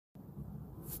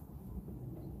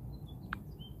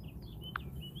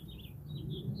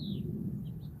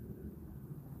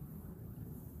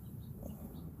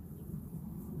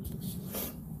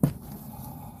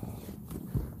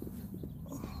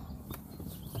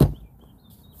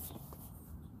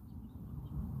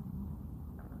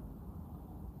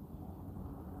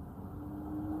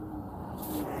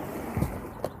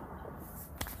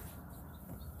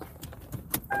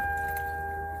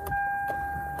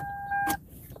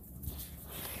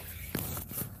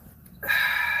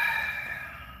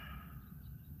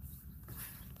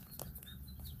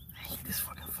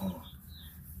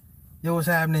Yo, what's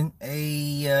happening?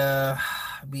 Hey,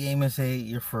 B. Amos, hey,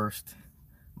 you're first.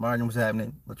 Martin, what's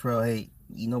happening? Latrell, hey,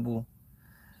 E Noble.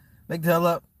 Make the hell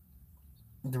up.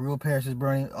 The real Paris is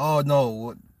burning. Oh,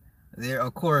 no. There,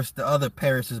 of course, the other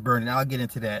Paris is burning. I'll get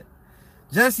into that.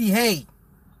 Jesse, hey.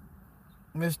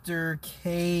 Mr.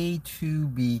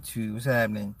 K2B2, what's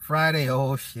happening? Friday,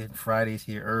 oh shit, Friday's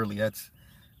here early. That's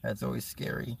always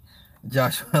scary.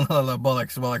 Joshua,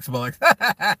 bollocks.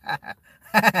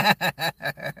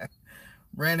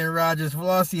 Brandon Rogers,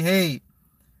 Flossie, hey.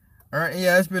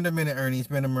 Yeah, it's been a minute, Ernie. It's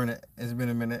been a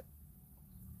minute.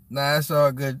 Nah, it's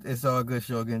all good. It's all good,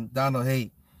 Shogun. Donald,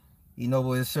 hey.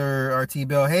 Enoble, Sir RT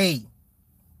Bell, hey.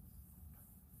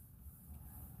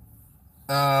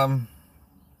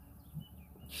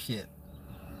 Shit.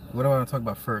 What do I want to talk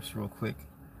about first, real quick?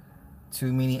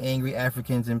 Too many angry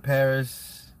Africans in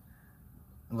Paris.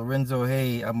 Lorenzo,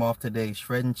 hey, I'm off today.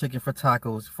 Shredding chicken for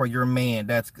tacos for your man.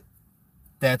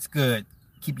 That's good.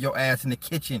 Keep your ass in the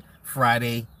kitchen,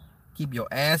 Friday. Keep your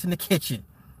ass in the kitchen.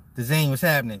 The Zane, what's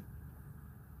happening?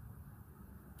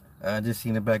 I just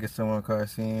seen the back of someone car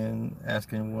saying,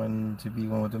 asking one to be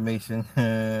one with the Mason.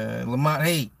 Lamont,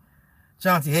 hey.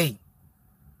 Chauncey, hey.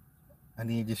 I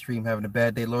need your stream having a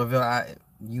bad day. Lorville,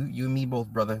 you and me both,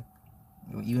 brother.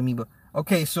 You and me both.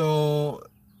 Okay, so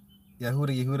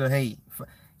Yehuda, hey.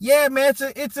 Yeah, man,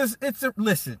 it's a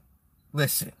listen.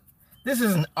 This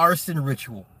is an arson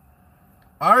ritual.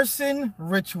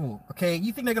 Okay?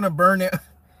 You think they're gonna burn their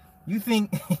you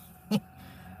think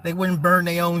they wouldn't burn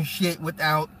their own shit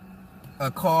without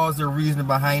a cause or reason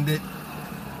behind it?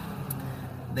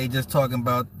 They just talking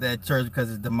about that church because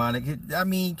it's demonic. I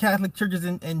mean, Catholic churches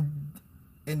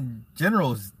in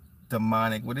general is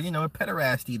demonic with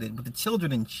pederasty with the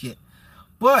children and shit.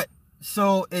 But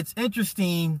so it's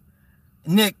interesting,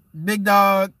 Nick, big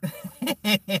dog.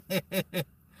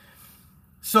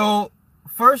 So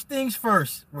first things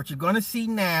first, what you're gonna see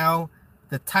now,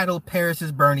 the title Paris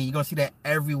is burning. You're gonna see that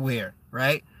everywhere,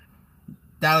 right?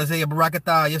 Dalazaya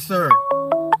Barakatah, yes sir.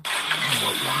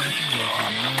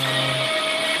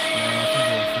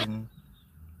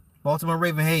 Baltimore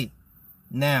Raven, hey.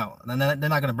 Now, they're not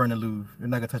going to burn the Louvre. They're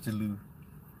not going to touch the Louvre.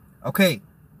 Okay,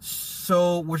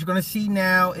 so what you're going to see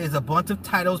now is a bunch of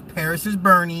titles, Paris is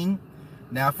burning.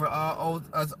 Now, for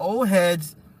us old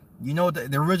heads, you know what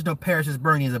the original Paris is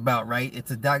burning is about, right?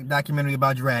 It's a documentary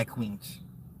about drag queens.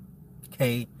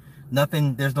 Okay,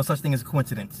 there's no such thing as a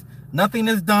coincidence. Nothing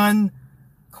is done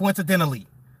coincidentally.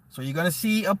 So you're going to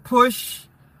see a push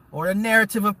or a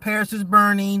narrative of Paris is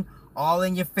burning all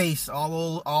in your face,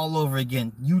 all over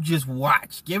again. You just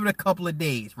watch. Give it a couple of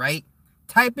days, right?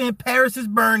 Type in Paris is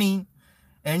burning,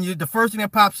 and the first thing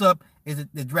that pops up is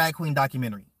the drag queen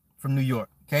documentary from New York,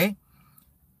 okay?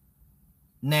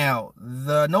 Now,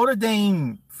 the Notre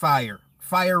Dame fire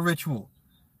ritual.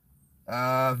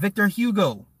 Victor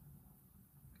Hugo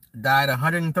died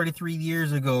 133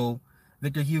 years ago.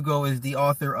 Victor Hugo is the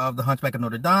author of The Hunchback of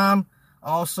Notre Dame.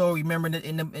 Also, remember that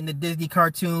in the Disney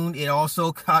cartoon, it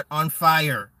also caught on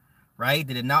fire, right?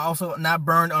 Did it not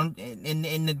burn on in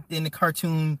the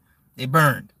cartoon? It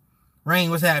burned. Rain,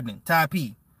 what's happening? Ty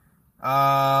P.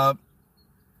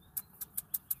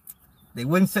 They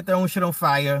wouldn't set their own shit on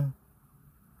fire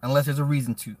unless there's a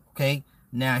reason to. Okay.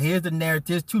 Now here's the narrative.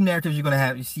 There's two narratives you're gonna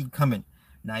have. You see coming.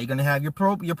 Now you're gonna have your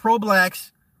pro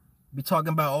blacks be talking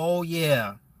about, oh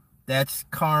yeah, that's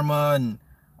karma and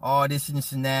all this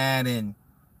and that and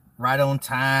right on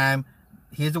time.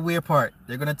 Here's the weird part.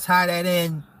 They're going to tie that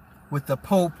in with the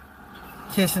Pope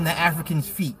kissing the Africans'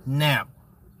 feet. Now,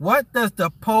 what does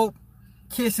the Pope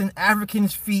kissing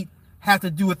Africans' feet have to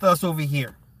do with us over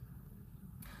here?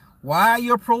 Why are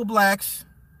your pro-blacks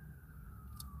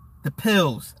the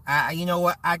pills? You know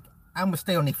what? I'm going to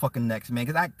stay on their fucking necks, man,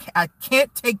 because I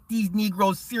can't take these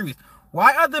Negroes serious.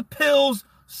 Why are the pills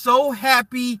so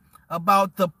happy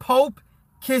about the Pope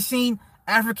kissing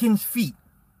Africans' feet?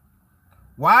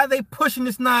 Why are they pushing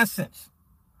this nonsense?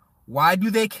 Why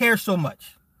do they care so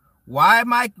much? Why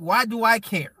do I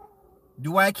care?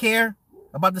 Do I care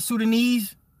about the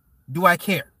Sudanese? Do I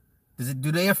care?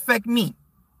 Do they affect me?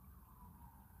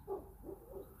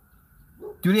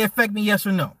 Do they affect me, yes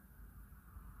or no?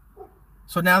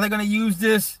 So now they're going to use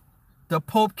the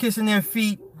Pope kissing their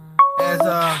feet as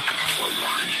their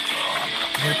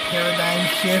paradigm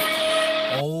shift.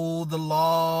 Oh, the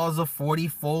laws of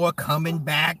 44 coming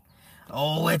back.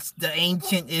 Oh, it's the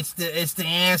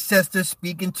ancestors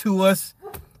speaking to us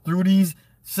through these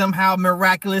somehow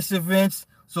miraculous events.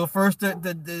 So first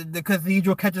the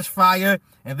cathedral catches fire,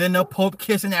 and then the Pope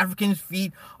kissing Africans'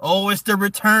 feet. Oh, it's the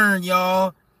return,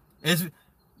 y'all.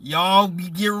 Y'all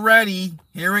get ready.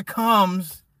 Here it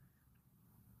comes.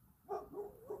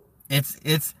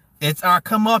 It's our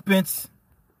comeuppance.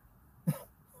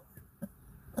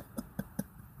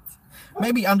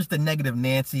 Maybe I'm just a negative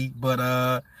Nancy, but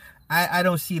I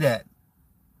don't see that.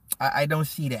 I don't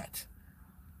see that.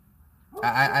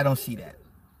 I don't see that.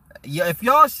 Yeah, if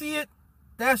y'all see it,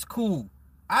 that's cool.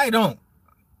 I don't.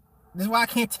 This is why I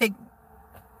can't take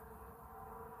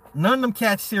none of them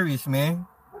cats serious, man.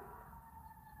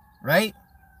 Right?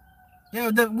 Yeah,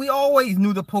 we always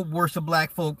knew the Pope worshipped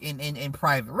black folk in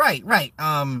private. Right.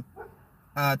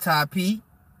 Todd P.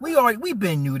 We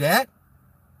been knew that.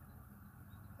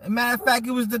 As a matter of fact,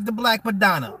 it was the Black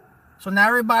Madonna. So now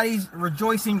everybody's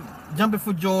rejoicing, jumping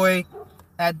for joy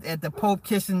at the Pope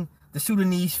kissing the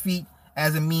Sudanese feet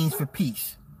as a means for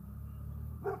peace.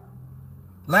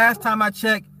 Last time I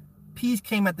checked, peace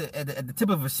came at the tip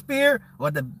of a spear or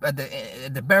at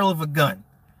the barrel of a gun.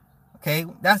 Okay,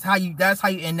 that's how you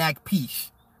enact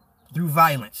peace, through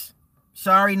violence.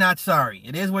 Sorry, not sorry.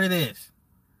 It is what it is.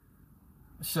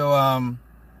 So I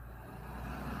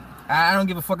don't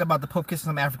give a fuck about the Pope kissing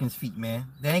some Africans' feet, man.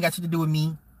 That ain't got shit to do with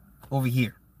me over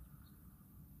here.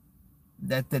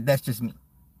 That's just me.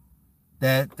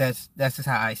 That's just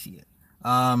how I see it.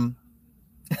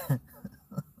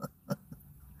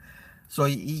 So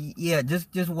yeah,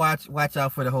 just watch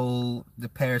out for the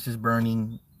Paris is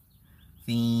burning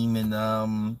theme,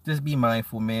 and just be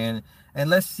mindful, man. And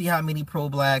let's see how many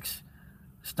pro-blacks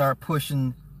start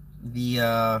pushing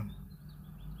the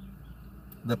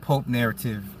Pope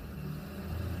narrative.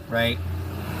 Right?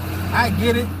 I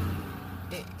get it.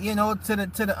 You know, to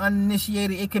the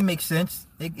uninitiated, it can make sense.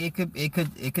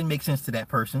 It can make sense to that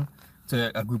person,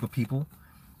 to a group of people.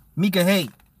 Mika, hey,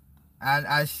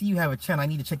 I see you have a channel. I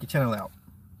need to check your channel out.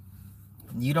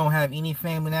 You don't have any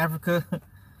family in Africa?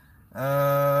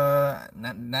 Not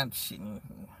shit.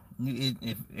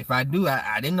 If I do,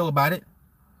 I didn't know about it.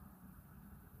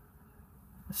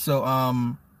 So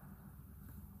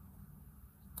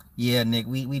yeah, Nick,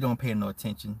 we don't pay no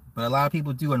attention, but a lot of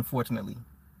people do, unfortunately.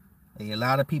 A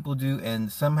lot of people do, and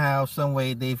somehow, some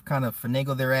way, they've kind of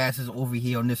finagled their asses over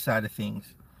here on this side of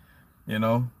things. You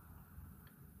know.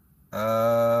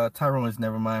 Tyrone is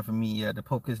never mind for me. Yeah, the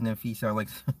Pope kissing them feet sound like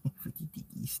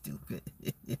stupid.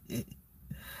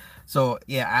 So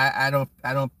yeah, I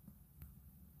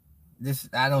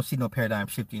don't see no paradigm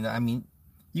shifting. I mean,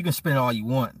 you can spend all you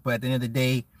want, but at the end of the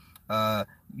day,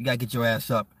 you gotta get your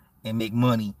ass up and make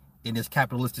money in this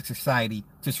capitalistic society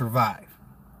to survive.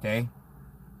 Okay?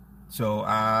 So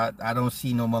I don't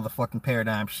see no motherfucking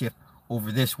paradigm shift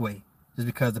over this way just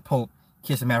because the Pope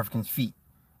kissed some Africans' feet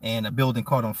and a building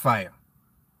caught on fire.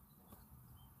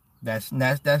 That's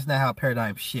not how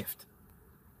paradigm shift.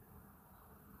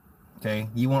 Okay,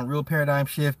 you want real paradigm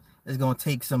shift? It's gonna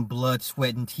take some blood,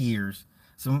 sweat, and tears,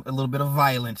 a little bit of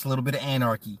violence, a little bit of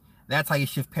anarchy. That's how you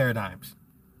shift paradigms.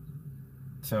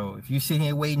 So if you're sitting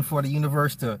here waiting for the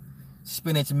universe to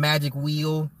spin its magic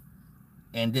wheel,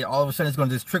 and then all of a sudden it's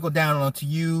gonna just trickle down onto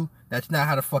you, that's not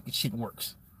how the fucking shit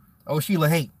works. Oh, Sheila,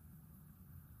 hey.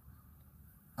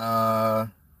 So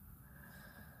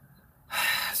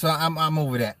I'm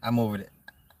over that. I'm over it.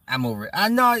 I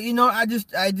know, you know, I just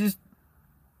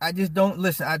don't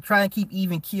listen. I try and keep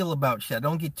even keel about shit. I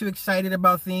don't get too excited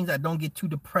about things. I don't get too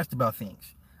depressed about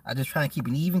things. I just try and keep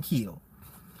an even keel.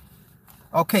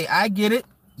 Okay, I get it.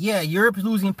 Yeah, Europe's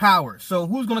losing power. So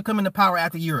who's gonna come into power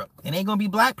after Europe? It ain't gonna be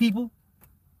black people.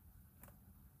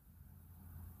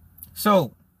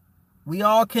 So we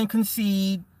all can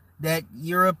concede that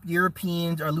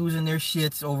Europeans are losing their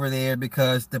shits over there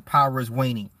because the power is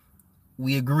waning.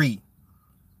 We agree.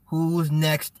 Who's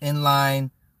next in line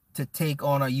to take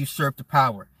on or usurp the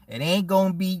power? It ain't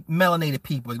gonna be melanated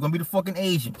people. It's gonna be the fucking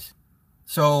Asians.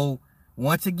 So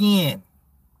once again,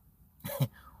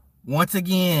 Run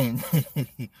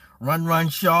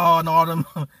Shaw and all them,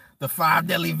 the 5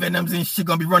 deadly venoms and shit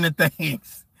gonna be running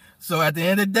things. So at the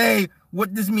end of the day,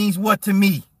 what this means what to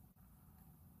me?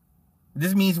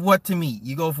 This means what to me?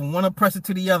 You go from one oppressor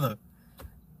to the other.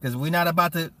 Because we're not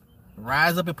about to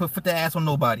rise up and put the ass on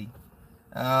nobody.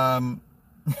 Wait a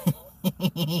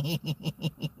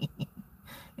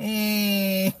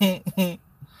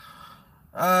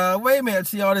minute.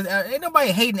 See all this. Ain't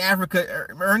nobody hating Africa,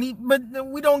 Ernie. But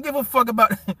we don't give a fuck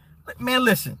about... Man,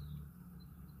 listen.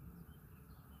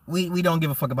 We don't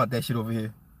give a fuck about that shit over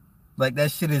here. Like,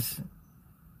 that shit is...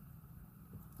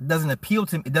 It doesn't appeal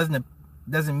to me. It doesn't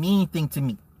mean anything to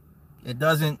me. It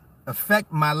doesn't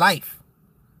affect my life.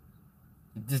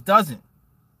 It just doesn't.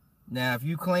 Now, if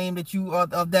you claim that you are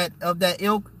of that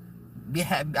ilk,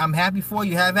 I'm happy for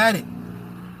you. Have at it.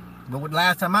 But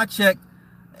last time I checked,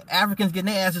 Africans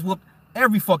getting their asses whooped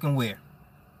every fucking where.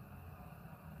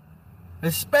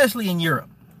 Especially in Europe.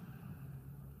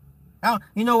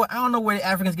 You know what? I don't know where the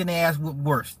Africans get their ass whooped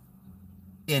worse,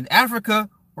 in Africa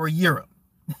or Europe.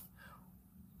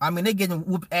 I mean, they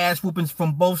getting ass whoopings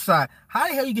from both sides. How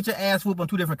the hell you get your ass whooped on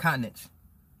two different continents?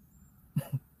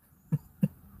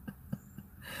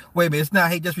 Wait a minute, it's not,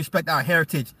 hey, just respect our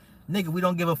heritage. Nigga, we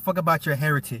don't give a fuck about your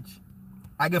heritage.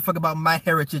 I give a fuck about my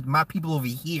heritage, my people over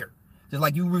here. Just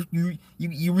like you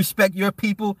respect your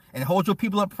people and hold your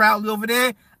people up proudly over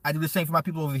there, I do the same for my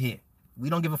people over here. We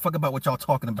don't give a fuck about what y'all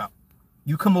talking about.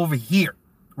 You come over here.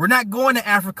 We're not going to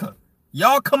Africa.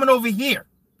 Y'all coming over here.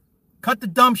 Cut the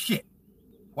dumb shit.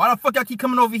 Why the fuck y'all keep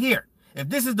coming over here? If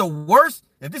this is the worst,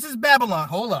 if this is Babylon,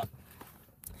 hold up.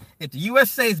 If the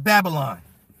USA is Babylon,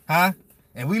 huh?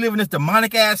 And we live in this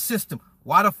demonic ass system,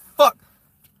 why the fuck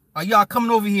are y'all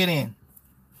coming over here then?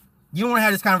 You don't want to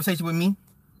have this conversation with me.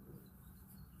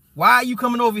 Why are you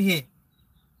coming over here?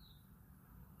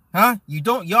 Huh?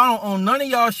 Y'all don't own none of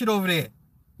y'all shit over there.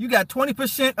 You got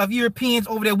 20% of Europeans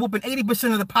over there whooping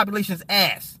 80% of the population's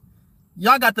ass.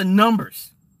 Y'all got the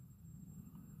numbers.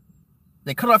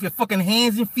 They cut off your fucking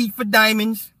hands and feet for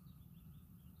diamonds.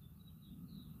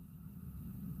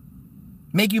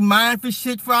 Make you mine for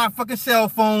shit for our fucking cell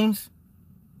phones.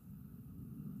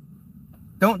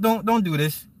 Don't do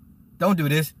this. Don't do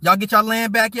this. Y'all get y'all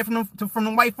land back yet from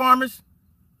the white farmers?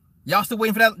 Y'all still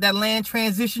waiting for that land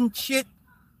transition shit?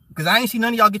 Because I ain't seen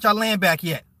none of y'all get y'all land back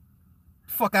yet.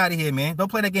 Fuck out of here, man. Don't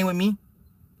play that game with me.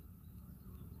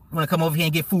 I'm gonna come over here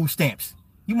and get food stamps.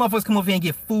 You motherfuckers come over here and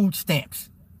get food stamps.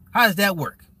 How does that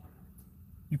work?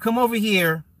 You come over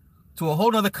here to a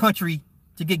whole other country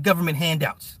to get government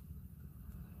handouts.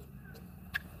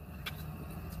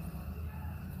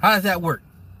 How does that work?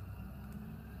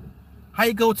 How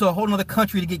you go to a whole other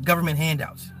country to get government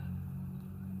handouts?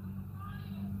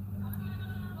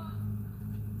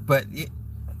 But it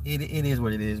is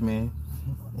what it is, man.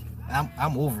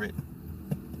 I'm over it.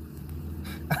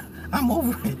 I'm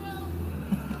over it.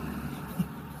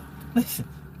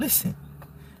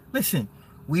 Listen.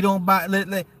 We don't buy.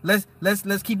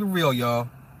 Let's keep it real, y'all.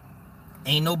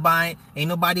 Ain't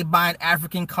nobody buying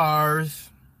African cars.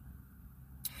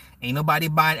 Ain't nobody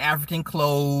buying African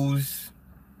clothes.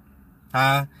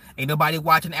 Huh? Ain't nobody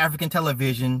watching African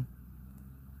television.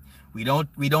 We don't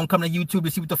come to YouTube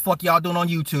to see what the fuck y'all doing on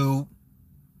YouTube.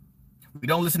 We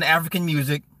don't listen to African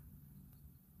music.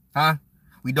 Huh?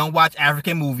 We don't watch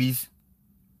African movies.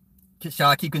 Shall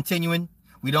I keep continuing?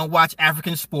 We don't watch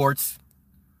African sports.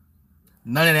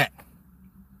 None of that.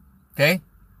 Okay?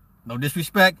 No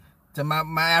disrespect to my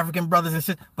African brothers and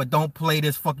sisters, but don't play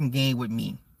this fucking game with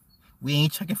me. We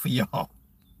ain't checking for y'all.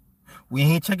 We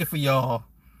ain't checking for y'all.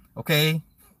 Okay?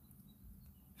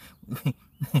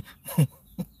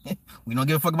 We don't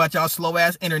give a fuck about y'all slow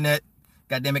ass internet.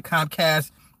 Goddamn it,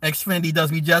 Comcast, Xfinity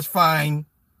does me just fine.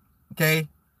 Okay?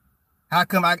 How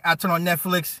come I turn on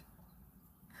Netflix?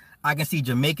 I can see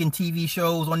Jamaican TV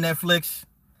shows on Netflix.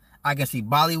 I can see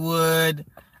Bollywood.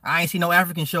 I ain't see no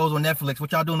African shows on Netflix.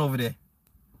 What y'all doing over there?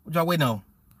 What y'all waiting on?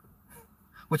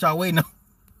 What y'all waiting on?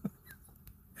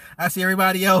 I see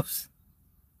everybody else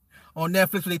on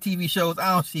Netflix with their TV shows.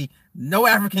 I don't see no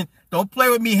African. Don't play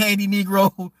with me, handy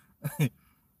Negro.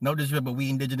 No disrespect, but we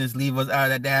indigenous, leave us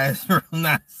out of that. That's real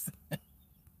nice.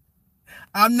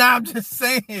 I'm just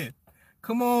saying.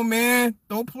 Come on, man.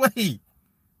 Don't play.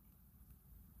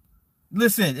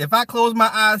 Listen, if I close my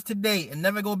eyes today and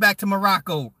never go back to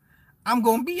Morocco, I'm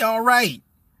going to be all right.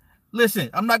 Listen,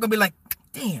 I'm not going to be like,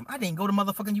 damn, I didn't go to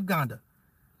motherfucking Uganda.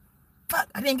 Fuck,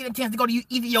 I didn't get a chance to go to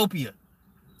Ethiopia.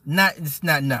 Nah.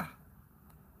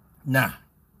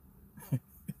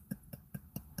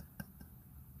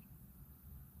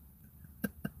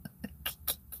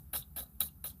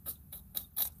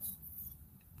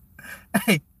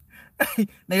 Hey,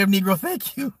 Native Negro,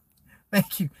 thank you.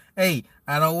 Hey,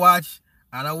 I don't watch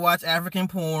African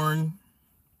porn.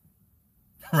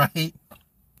 Right?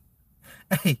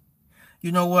 Hey,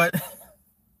 you know what?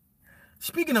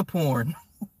 Speaking of porn,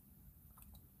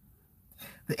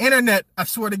 the internet, I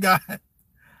swear to God.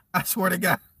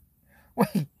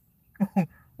 Wait.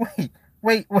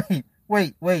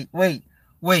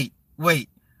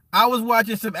 I was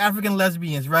watching some African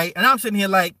lesbians, right? And I'm sitting here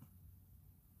like,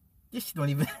 this shit don't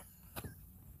even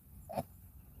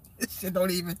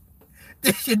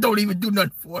do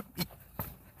nothing for me.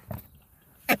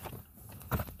 Wait.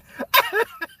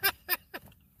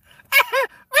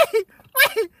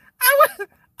 I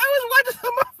was watching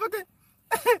some motherfucking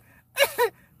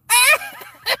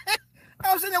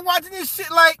I was sitting there watching this shit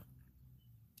like,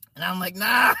 and I'm like,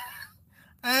 nah,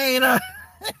 I ain't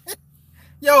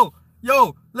Yo,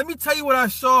 let me tell you what I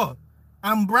saw.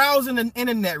 I'm browsing the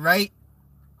internet, right?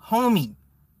 Homie,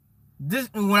 This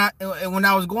when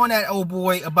I was going at old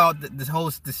boy about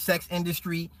the sex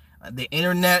industry, the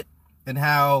internet, and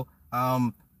how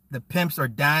the pimps are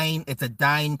dying. It's a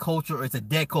dying culture, or it's a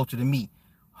dead culture to me.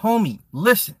 Homie,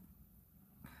 listen.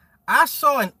 I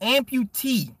saw an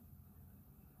amputee.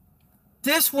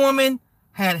 This woman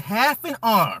had half an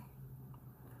arm,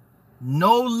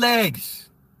 no legs.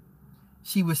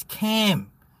 She was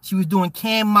cam. She was doing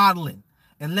cam modeling.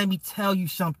 And let me tell you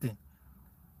something.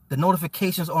 The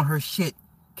notifications on her shit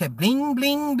kept bling,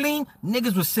 bling, bling.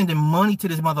 Niggas was sending money to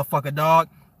this motherfucker, dog.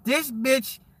 This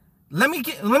bitch, let me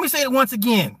say it once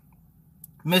again.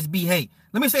 Miss B, hey,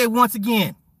 let me say it once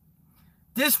again.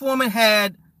 This woman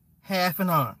had half an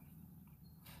arm.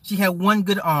 She had one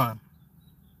good arm.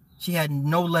 She had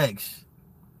no legs.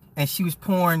 And she was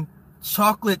pouring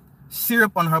chocolate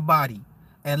syrup on her body.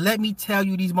 And let me tell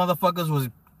you, these motherfuckers was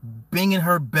banging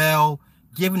her bell,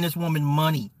 giving this woman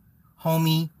money.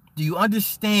 Homie, do you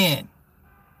understand?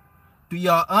 Do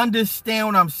y'all understand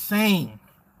what I'm saying?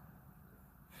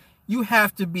 You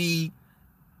have to be...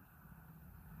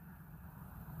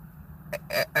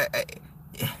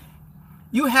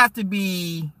 You have to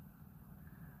be...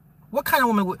 What kind of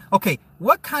woman would... Okay,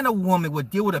 what kind of woman would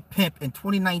deal with a pimp in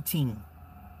 2019?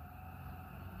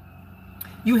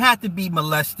 You have to be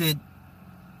molested,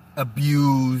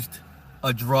 abused,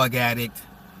 a drug addict.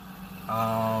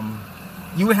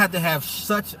 You would have to have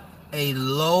such a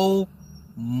low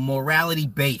morality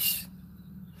base.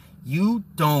 You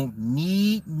don't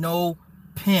need no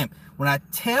pimp. When I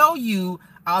tell you,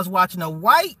 I was watching a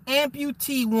white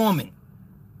amputee woman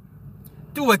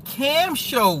do a cam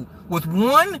show with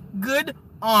one good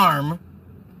arm.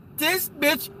 This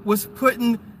bitch was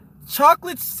putting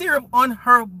chocolate syrup on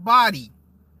her body.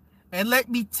 And let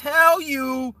me tell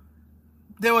you,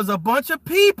 there was a bunch of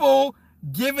people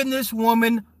giving this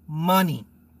woman money.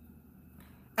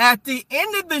 At the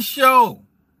end of the show,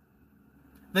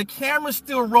 the camera's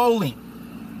still rolling.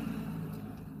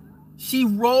 She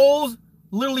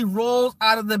literally rolls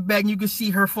out of the bed, and you can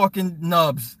see her fucking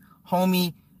nubs.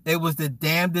 Homie, it was the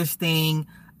damnedest thing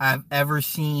I've ever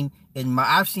seen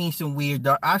I've seen some weird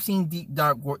I've seen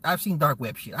dark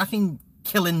web shit. I've seen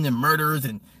killing and murders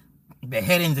and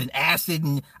beheadings and acid,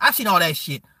 and I've seen all that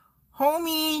shit.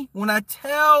 Homie, when I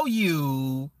tell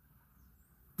you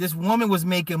this woman was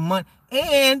making money,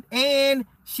 and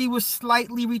she was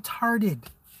slightly retarded.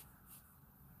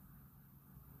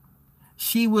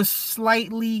 She was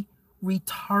slightly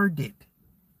retarded.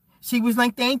 She was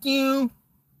like, thank you.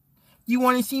 You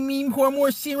want to see me pour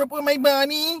more syrup on my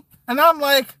body? And I'm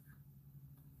like,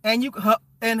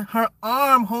 her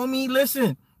arm, homie,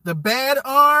 listen, the bad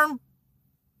arm,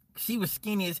 she was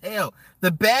skinny as hell.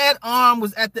 The bad arm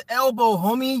was at the elbow,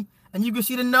 homie. And you could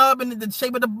see the nub and the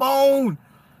shape of the bone.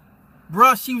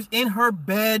 Bruh, she was in her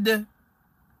bed.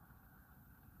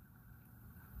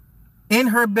 In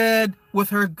her bed with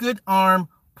her good arm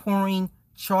pouring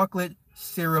chocolate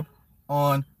syrup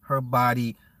on her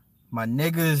body. My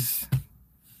niggas,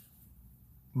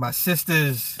 my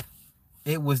sisters,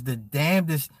 it was the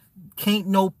damnedest. Can't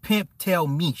no pimp tell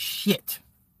me shit.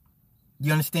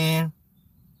 You understand?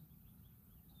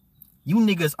 You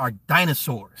niggas are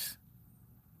dinosaurs.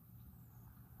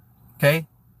 Okay?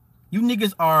 You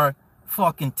niggas are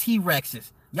fucking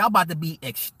T-Rexes. Y'all about to be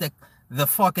extinct. The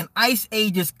fucking ice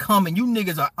age is coming. You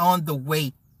niggas are on the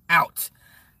way out.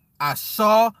 I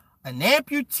saw an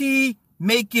amputee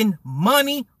making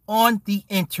money on the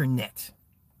internet.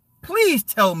 Please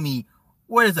tell me,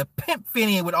 where does a pimp fit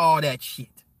in with all that shit?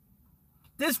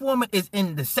 This woman is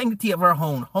in the sanctity of her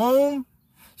own home.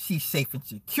 She's safe and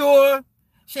secure.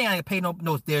 She ain't gonna pay no,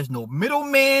 there's no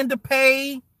middleman to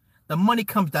pay. The money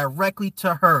comes directly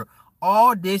to her.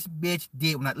 All this bitch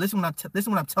did, listen what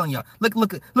I'm telling y'all.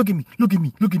 Look at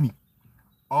me.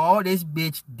 All this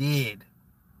bitch did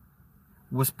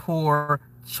was pour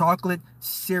chocolate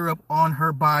syrup on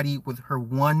her body with her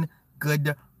one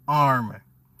good arm.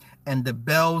 And the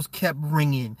bells kept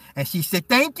ringing. And she said,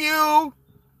 thank you.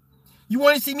 You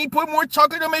want to see me put more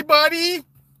chocolate on my body?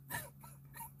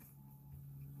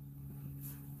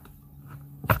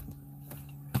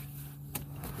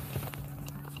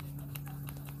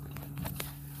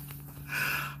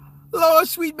 Lord,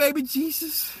 sweet baby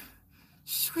Jesus.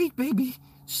 Sweet baby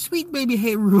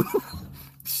Heru.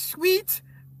 Sweet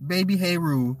baby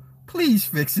Heru. Please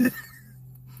fix it.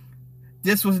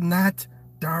 This was not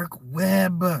dark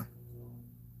web.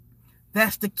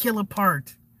 That's the killer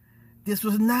part. This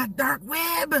was not dark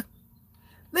web.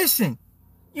 Listen,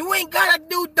 you ain't gotta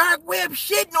do dark web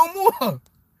shit no more.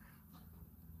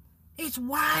 It's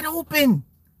wide open.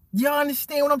 Y'all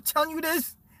understand what I'm telling you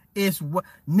this? It's what,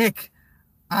 Nick,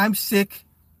 I'm sick,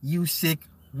 you sick,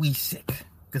 we sick.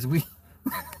 Because we...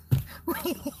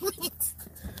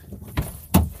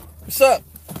 What's up?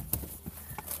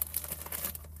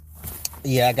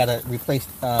 Yeah, I gotta replace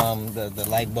the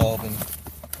light bulb. And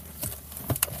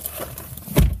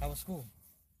how was school?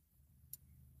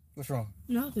 What's wrong?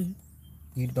 Nothing.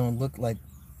 You don't look like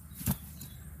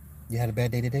you had a bad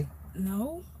day today?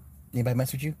 No. Anybody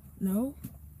mess with you? No.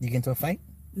 You get into a fight?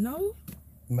 No.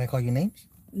 Anybody call you names?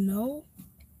 No.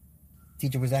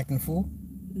 Teacher was acting a fool?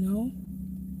 No.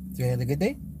 So you had a good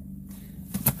day?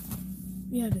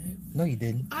 Yeah, I did. No, you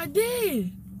didn't. I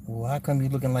did. Well, how come you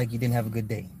looking like you didn't have a good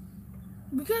day?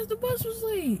 Because the bus was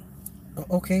late.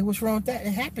 Okay, what's wrong with that?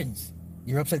 It happens.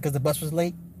 You're upset because the bus was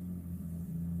late?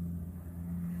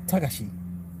 Takashi,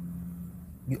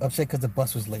 you upset because the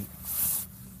bus was late?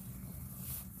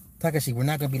 Takashi, we're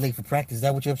not going to be late for practice. Is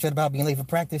that what you're upset about, being late for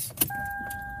practice?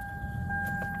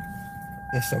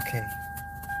 It's okay.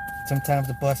 Sometimes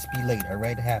the bus be late, all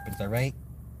right? It happens, all right?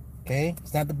 Okay?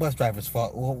 It's not the bus driver's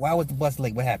fault. Well, why was the bus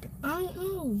late? What happened? I don't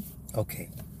know. Okay.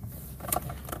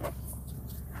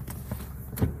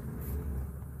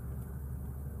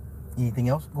 Anything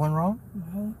else going wrong?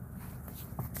 No.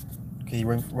 Okay, you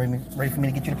ready for me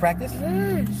to get you to practice?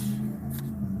 Yes.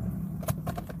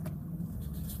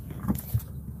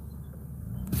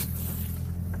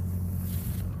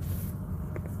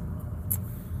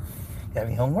 You have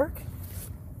any homework?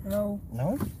 No.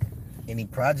 No? Any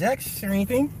projects or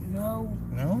anything? No.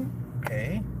 No?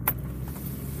 Okay.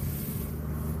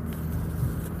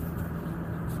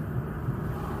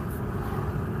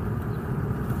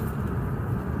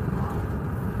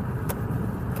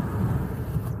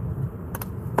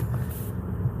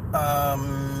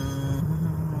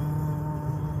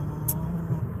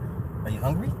 Are you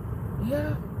hungry?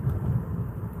 Yeah.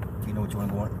 Do you know what you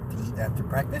want to eat after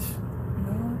practice?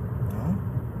 No. No?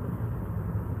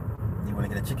 You want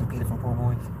to get a chicken pita from Poor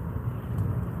Boys?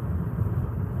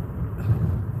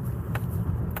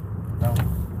 No?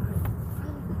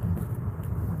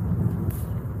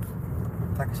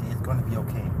 Takashi, it's going to be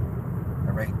okay.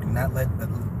 Alright? Do not let the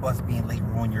bus being late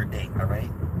ruin your day.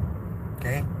 Alright?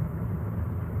 Okay?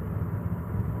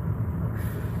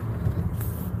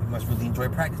 You must really enjoy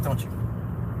practice, don't you?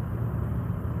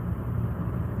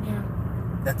 Yeah.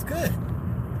 That's good.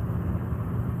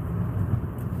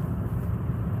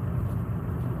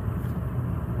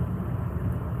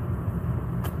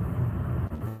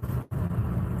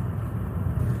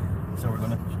 So we're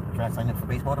gonna try to sign up for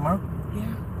baseball tomorrow?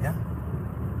 Yeah. Yeah.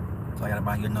 So I gotta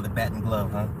buy you another bat and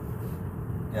glove, huh?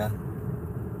 Yeah.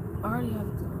 I already have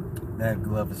a glove. That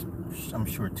glove is, I'm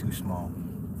sure, too small.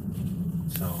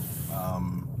 So,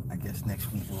 I guess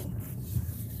next week we'll...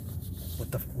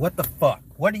 What the fuck?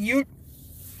 What are you...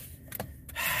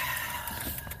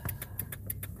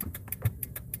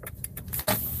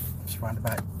 I'm surrounded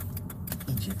by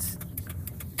idiots.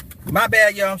 My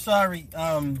bad, y'all. I'm sorry.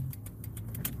 Gotta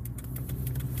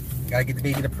get the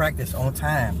baby to practice on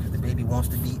time, because the baby wants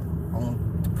to be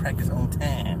to practice on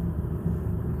time.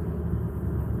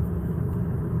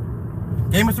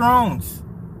 Game of Thrones.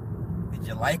 Did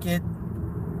you like it?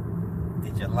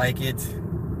 Did you like it?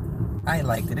 I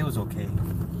liked it. It was okay.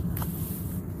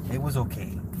 It was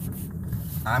okay.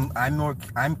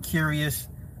 I'm curious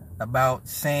about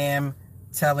Sam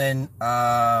telling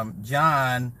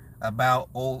John about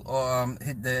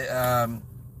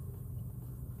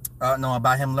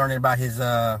about him learning about his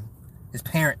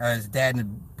parent, his dad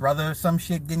and brother, some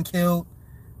shit getting killed.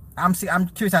 I'm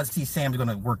curious how to see Sam's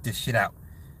gonna work this shit out,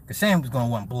 because Sam's gonna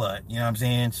want blood. You know what I'm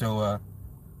saying? So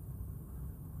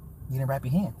you didn't wrap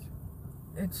your hands.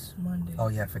 It's Monday. Oh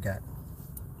yeah, I forgot.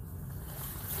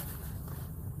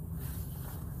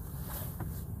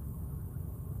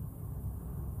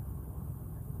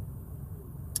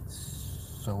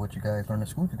 So what you guys learned at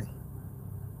school today?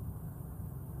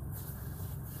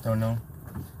 Don't know.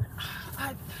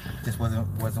 Just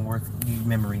wasn't worth you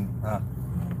remembering.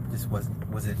 Just was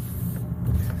it?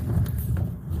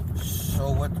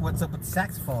 So what's up with the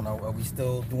saxophone? Are we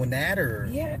still doing that, or?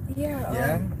 Yeah.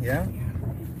 Yeah.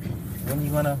 When are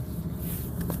you gonna?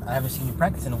 I haven't seen you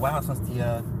practice in a while since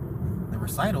the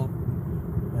recital.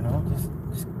 You know,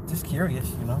 just curious.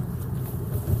 You know.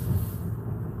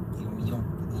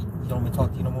 You don't want me to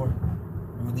talk to you no more.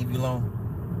 Let me leave you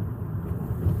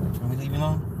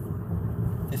alone.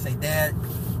 Just say, Dad,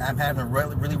 I'm having a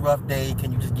really rough day.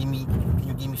 Can you give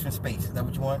me some space? Is that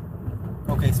what you want?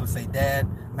 Okay, so say, Dad,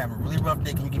 I'm having a really rough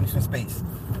day. Can you give me some space?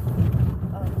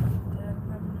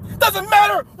 Doesn't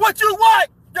matter what you want.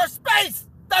 Your space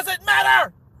doesn't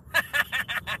matter.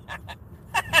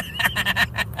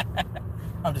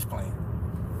 I'm just playing.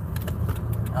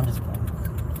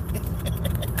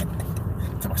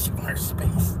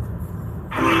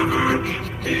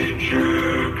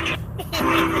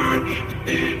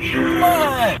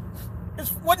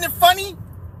 Wasn't it funny?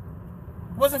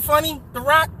 Wasn't funny? The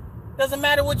Rock? Doesn't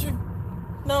matter what you...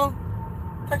 No?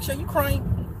 Actually, you crying?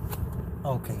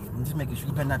 Okay, I'm just making sure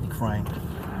you better not be crying.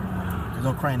 There's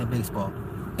no crying in baseball.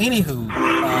 Anywho,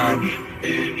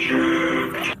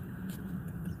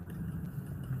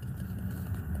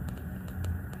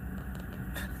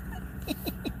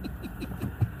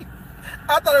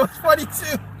 I thought it was funny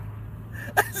too.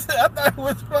 I thought it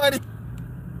was funny.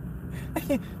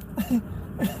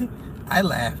 I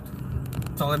laughed.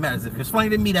 That's all that matters. If it's funny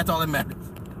to me, that's all that matters.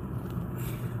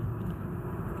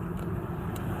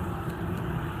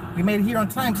 We made it here on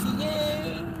time. See,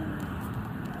 yay!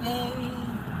 Yay!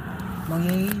 No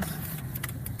yays?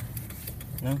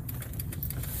 No?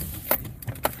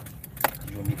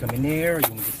 You want me to come in there, or you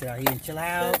want me to sit out here and chill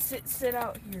out? Sit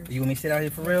out here. You want me to sit out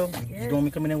here for real? Yeah. You don't want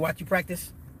me to come in and watch you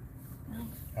practice? No.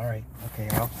 All right. Okay.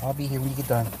 I'll be here when you get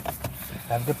done.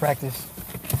 Have a good practice.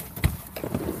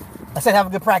 I said have a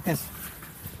good practice.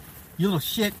 You little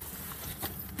shit.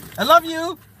 I love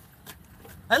you.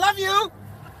 I love you.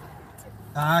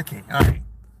 Okay. All right.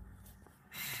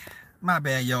 My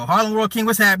bad, yo. Harlem World King,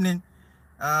 what's happening?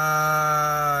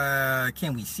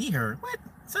 Can we see her? What?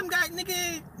 Some guy,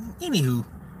 nigga. Anywho,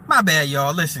 my bad,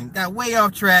 y'all. Listen, got way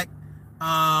off track.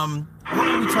 What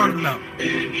were we talking about?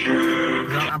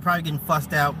 I'm probably getting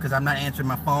fussed out because I'm not answering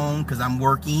my phone because I'm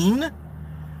working.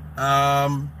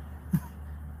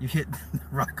 You hit the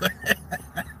rock.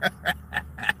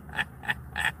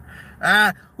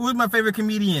 Who's my favorite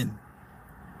comedian?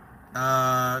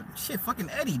 Shit, fucking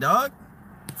Eddie, dog.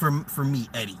 For me,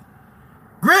 Eddie.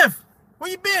 Griff,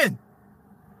 where you been?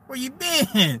 Where you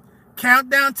been?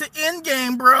 Countdown to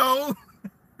Endgame, bro.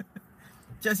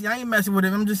 Jesse, I ain't messing with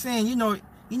him. I'm just saying, you know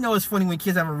it's funny when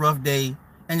kids have a rough day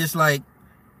and just like,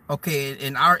 okay,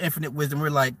 in our infinite wisdom, we're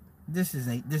like, this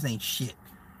ain't shit,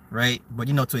 right? But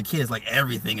to a kid, it's like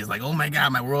everything is like, oh my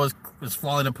God, my world is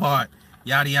falling apart,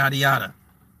 yada yada yada.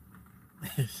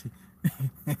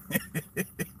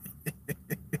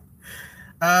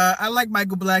 I like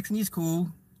Michael Blackson. He's cool.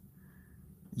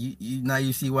 You now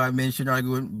you see why men shouldn't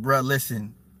argue with, bruh.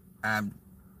 Listen, I'm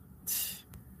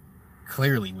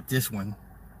clearly with this one.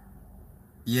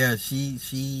 Yeah, she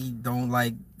doesn't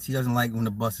like when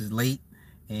the bus is late,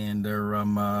 and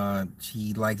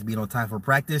she likes being on time for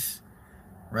practice,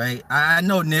 right? I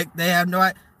know, Nick. They have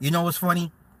no. You know what's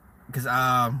funny? Because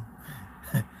I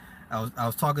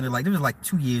was talking to this was like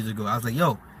 2 years ago. I was like,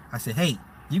 yo, I said, hey,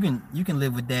 you can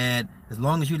live with dad as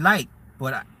long as you like,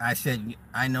 but I said,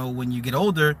 I know when you get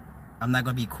older, I'm not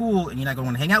gonna be cool, and you're not gonna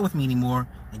want to hang out with me anymore,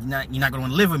 and you're not gonna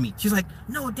want to live with me. She's like,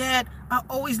 no, Dad, I'll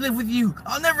always live with you.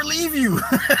 I'll never leave you.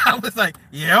 I was like,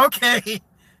 yeah, okay,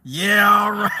 yeah,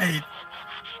 all right.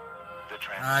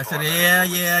 I said,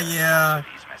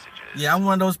 yeah. I'm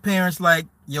one of those parents like,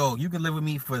 yo, you can live with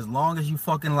me for as long as you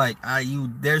fucking like.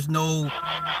 There's no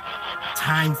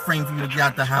time frame for you to get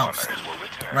out the house,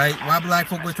 right? Why black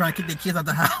folk were trying to kick their kids out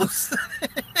the house?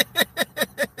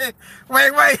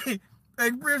 Wait. Hey,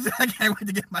 Bruce, I can't wait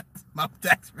to get my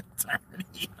tax return.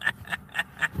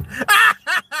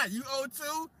 You owe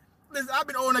too? Listen, I've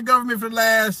been owing the government for the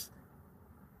last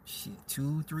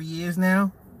 2-3 years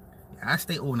now. I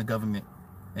stay owing the government,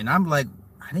 and I'm like,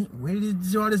 where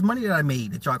did all this money that I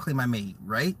made that y'all claim I made,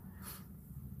 right?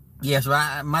 Yeah, so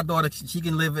my daughter, she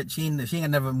can live it. She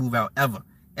ain't never move out ever.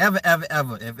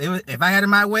 If I had it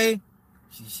my way,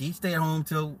 she'd stay at home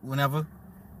till whenever,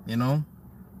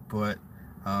 But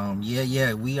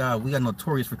we are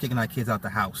notorious for kicking our kids out the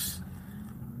house.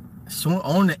 Soon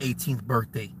on the 18th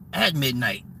birthday at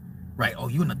midnight, right? Oh,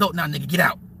 you an adult now, nigga? Get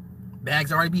out.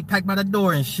 Bags already be packed by the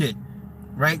door and shit,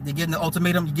 right? They give them the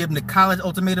ultimatum. You give them the college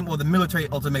ultimatum or the military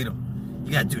ultimatum.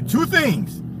 You gotta do two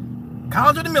things: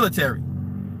 college or the military.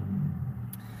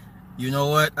 You know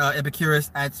what,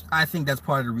 Epicurus? I think that's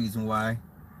part of the reason why,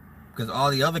 because all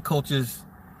the other cultures,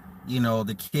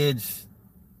 the kids,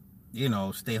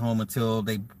 stay home until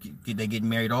they get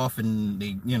married off, and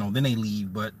they, then they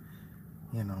leave. But,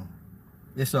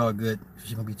 it's all good.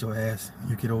 She's gonna beat your ass.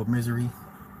 You get over misery.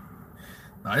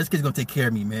 Nah, this kid's gonna take care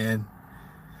of me, man.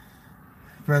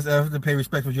 Press F to pay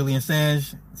respect for Julian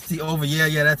Assange. See over,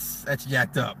 yeah, that's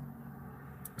jacked up.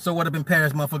 So what up in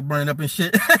Paris, motherfucker burning up and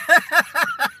shit.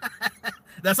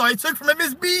 That's all he took from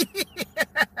MSB.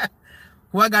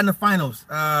 Who I got in the finals?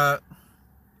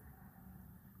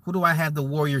 Who do I have the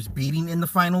Warriors beating in the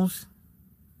finals?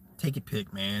 Take your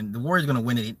pick, man. The Warriors gonna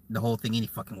win it, the whole thing any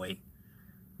fucking way,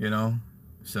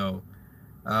 So,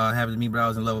 happened to me, but I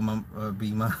was in love with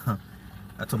my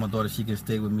I told my daughter she could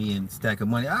stay with me and stack of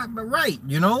money. But right, I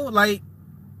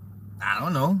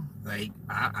don't know. Like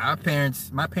my parents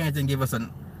didn't give us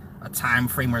a time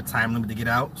frame or a time limit to get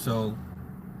out. So,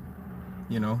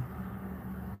 You know,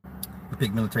 the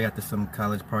big military after some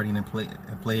college partying and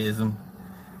playism.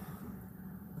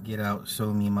 Get out,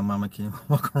 show me and my mama can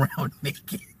walk around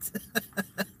naked.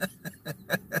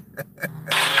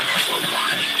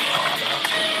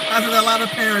 I said a lot of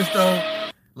parents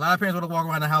though. A lot of parents want to walk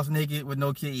around the house naked with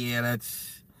no kid. Yeah,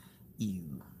 that's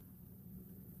you.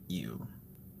 Yeah.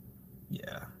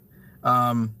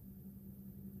 Let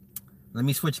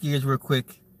me switch gears real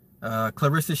quick.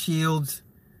 Clarissa Shields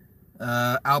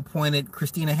outpointed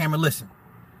Christina Hammer. Listen,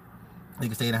 they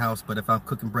can stay in the house, but if I'm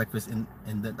cooking breakfast oh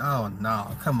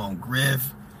no, come on,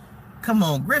 Griff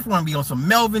want to be on some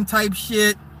Melvin type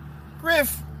shit.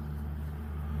 Griff,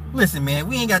 listen, man,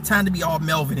 we ain't got time to be all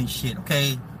Melvin and shit,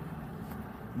 okay?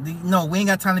 No, we ain't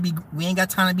got time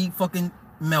to be fucking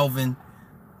Melvin,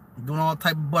 doing all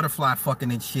type of butterfly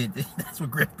fucking and shit. That's what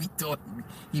Griff be doing.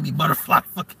 He be butterfly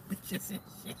fucking bitches and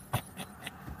shit.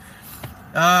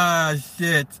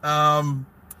 Shit.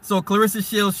 So Clarissa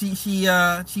Shields, she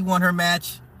won her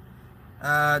match,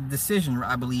 decision,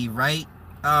 I believe, right?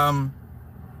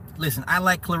 Listen, I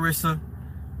like Clarissa,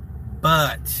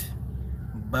 but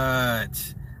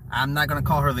I'm not gonna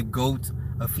call her the GOAT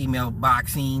of female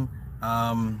boxing.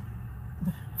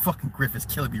 Fucking Griff is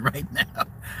killing me right now.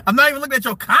 I'm not even looking at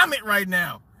your comment right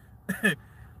now.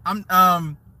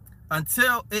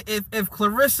 Until if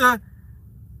Clarissa,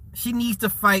 she needs to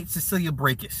fight Cecilia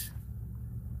Brækhus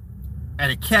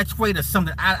at a catch weight or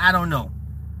something. I don't know.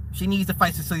 She needs to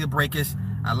fight Cecilia Brækhus.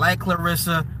 I like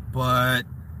Clarissa, but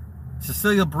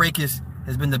Cecilia Brækhus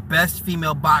has been the best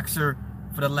female boxer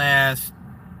for the last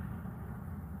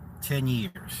 10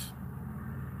 years.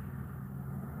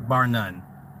 Bar none.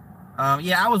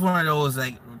 Yeah, I was one of those,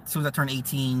 like, as soon as I turned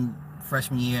 18,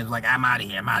 freshman year, I was like, I'm out of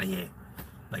here.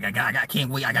 Like, I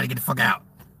can't wait. I got to get the fuck out.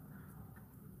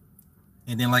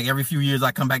 And then, like, every few years,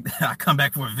 I come back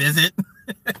for a visit.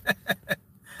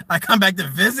 I come back to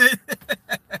visit.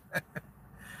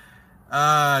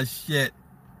 Shit.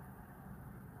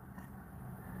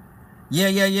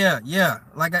 Yeah.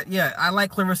 I like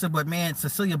Clarissa, but man,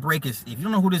 Cecilia Brækhus, if you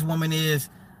don't know who this woman is,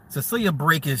 Cecilia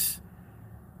Brækhus,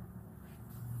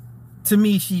 to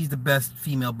me, she's the best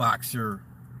female boxer,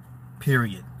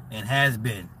 period, and has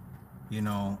been. You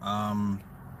know,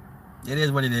 it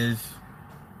is what it is.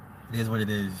 It is what it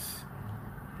is.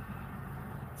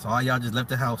 So all y'all just left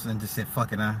the house and just said,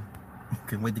 fuck it, huh?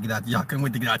 Couldn't wait to get out. Y'all couldn't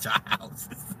wait to get out your houses.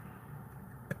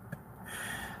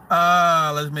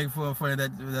 Let's make fun of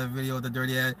that video with the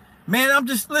dirty ass. Man, I'm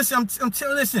listen.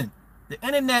 The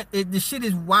internet, the shit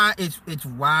is wide, it's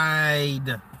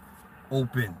wide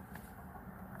open.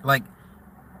 Like,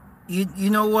 you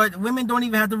know what? Women don't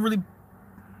even have to really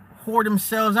whore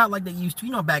themselves out like they used to.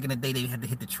 You know, back in the day, they had to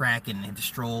hit the track and hit the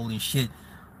stroll and shit.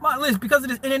 Listen, because of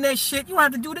this internet shit, you don't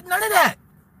have to do none of that.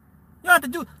 You don't have to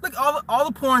do. Look, all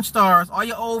the porn stars, all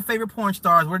your old favorite porn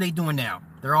stars, what are they doing now?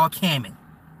 They're all camming.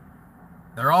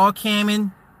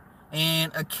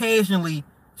 And occasionally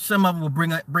some of them will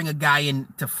bring a guy in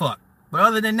to fuck. But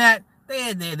other than that,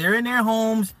 they're in their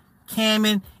homes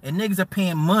camming, and niggas are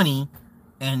paying money,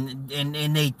 and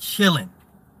they chilling.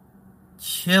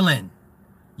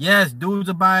 Yes, dudes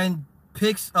are buying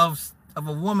pics of a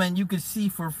woman you can see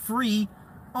for free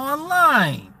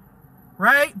online,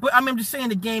 right? But I'm just saying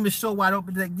the game is so wide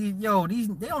open. Like, they don't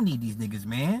need these niggas,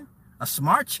 man. A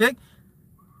smart chick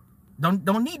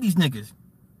don't need these niggas.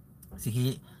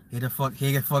 See, here the fuck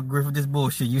Griff with this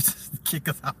bullshit. You used to kick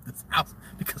us out of this house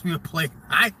because we were playing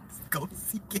hide and go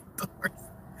seek indoors.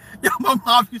 Yo, my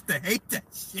mom used to hate that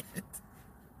shit.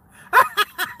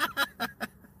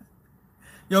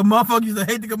 Yo, motherfucker used to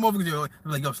hate to come over because you're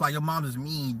like, yo, Sly, your mom is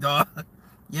mean, dog.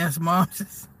 Yes, mom's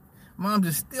just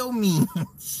still mean.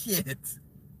 Shit.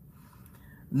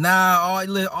 Nah,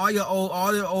 all your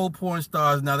old porn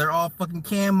stars now, they're all fucking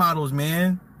cam models,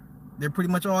 man. They're pretty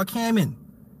much all camming.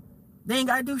 They ain't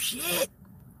gotta do shit.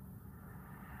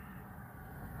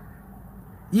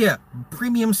 Yeah,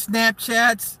 premium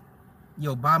Snapchats.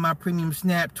 Yo, buy my premium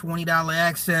Snap, $20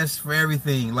 access for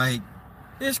everything. Like,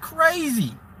 it's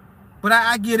crazy. But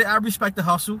I get it. I respect the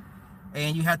hustle,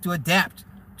 and you have to adapt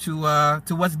to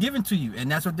what's given to you,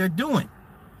 and that's what they're doing.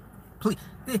 Please,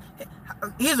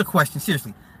 here's a question.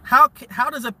 Seriously, how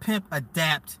does a pimp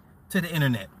adapt to the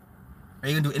internet? Are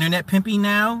you gonna do internet pimping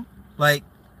now? Like,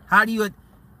 how do you?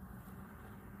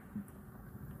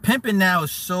 Pimping now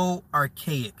is so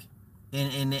archaic,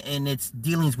 in its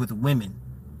dealings with women.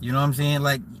 You know what I'm saying?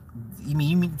 Like, you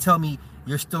mean to tell me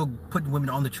you're still putting women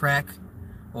on the track,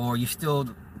 or you're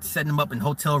still setting them up in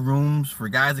hotel rooms for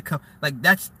guys to come? Like,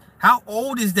 that's, how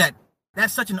old is that?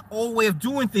 That's such an old way of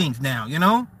doing things now, you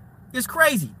know? It's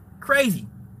crazy.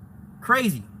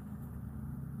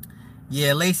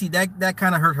 Yeah, Lacey, that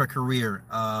kind of hurt her career,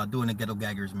 doing the Ghetto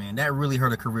Gaggers, man. That really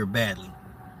hurt her career badly.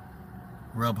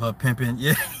 Rub her pimping.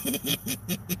 Yeah.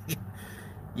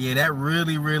 Yeah, that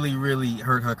really, really, really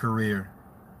hurt her career.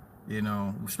 You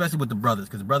know, especially with the brothers,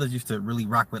 because the brothers used to really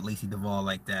rock with Lacey Duvall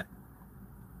like that.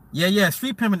 Yeah,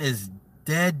 street pimping is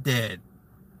dead. Dead.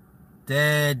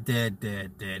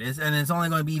 And it's only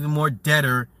going to be even more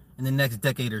deader in the next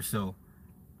decade or so.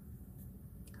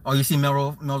 Oh, you see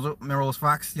Melrose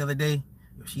Fox the other day?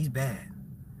 Yo, she's bad.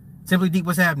 Simply Deep,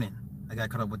 what's happening? I got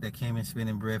caught up with that Cayman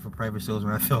spinning bread for private shows.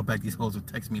 When I fell back, these hoes would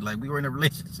text me like we were in a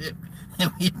relationship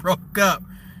and we broke up.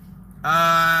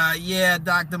 Yeah,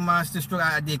 Dr. Monster Stroke.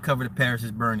 I did cover the Paris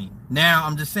is Burning. Now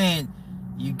I'm just saying,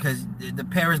 because the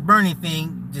Paris burning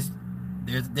thing, just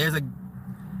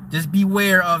just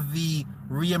beware of the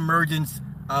reemergence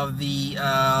of the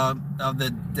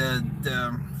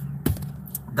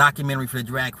documentary for the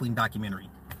drag queen documentary.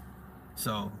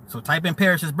 So type in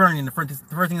Paris is Burning. The first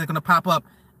thing that's gonna pop up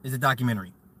is a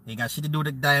documentary. It ain't got shit to do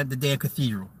with the damn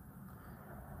cathedral.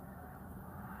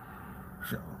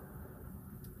 So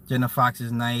Jenna Fox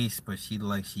is nice, but she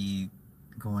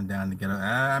going down to get her.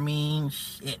 I mean,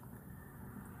 shit.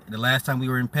 The last time we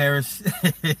were in Paris.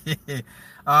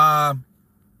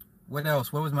 What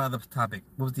else? What was my other topic?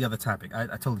 What was the other topic? I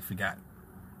totally forgot.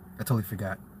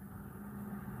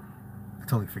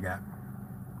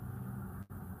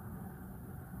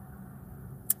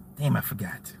 Damn, I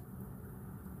forgot.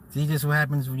 See, just what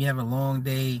happens when you have a long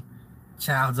day,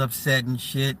 child's upset and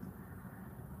shit.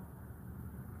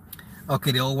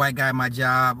 Okay, the old white guy at my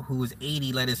job who was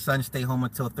 80 let his son stay home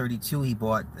until 32. He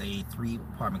bought a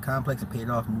 3-apartment complex and paid it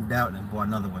off, moved out, and then bought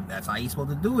another one. That's how you're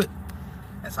supposed to do it.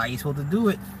 That's how you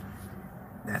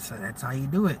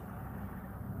do it.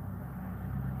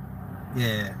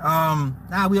 Yeah.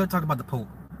 We already talked about the Pope.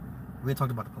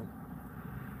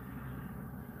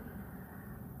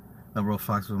 Melrose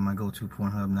Fox was my go-to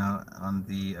Pornhub now on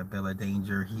the Bella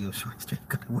Danger heel short straight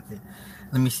cut with it.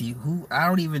 Let me see who I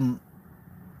don't even.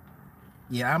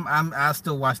 Yeah, I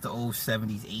still watch the old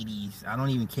 70s, 80s. I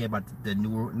don't even care about the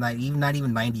newer, not even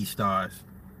 90s stars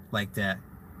like that.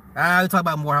 We talk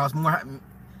about Morehouse.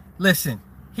 Listen,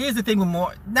 here's the thing with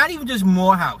not even just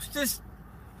Morehouse, just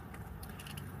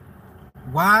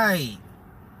why?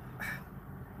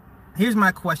 Here's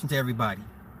my question to everybody.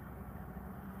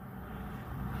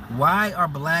 Why are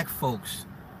black folks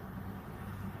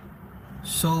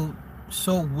so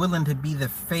willing to be the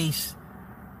face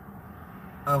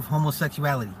of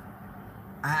homosexuality?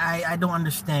 I don't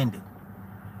understand it.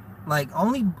 Like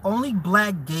only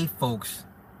black gay folks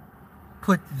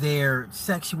put their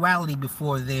sexuality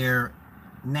before their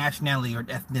nationality or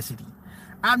ethnicity.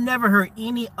 I've never heard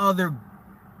any other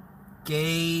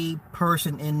gay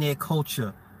person in their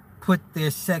culture put their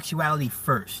sexuality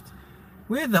first.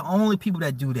 We're the only people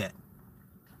that do that.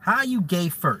 How are you gay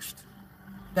first?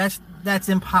 That's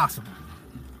impossible.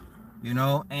 You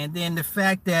know, and then the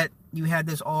fact that you had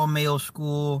this all-male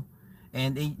school,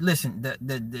 and listen,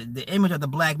 the image of the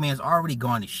black man is already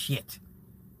gone to shit.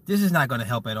 This is not going to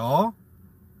help at all.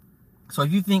 So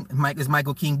if you think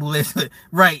Michael King Boulez,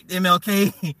 right,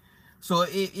 MLK. So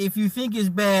if you think it's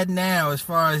bad now as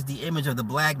far as the image of the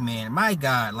black man, my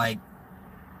God, like,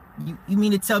 you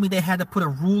mean to tell me they had to put a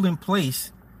rule in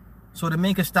place so the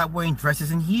men could stop wearing dresses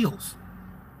and heels?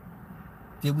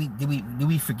 Did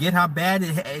we forget how bad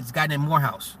it's gotten in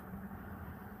Morehouse?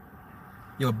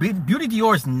 Yo, Beauty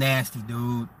Dior is nasty,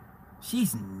 dude.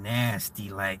 She's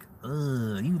nasty. Like,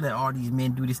 you let all these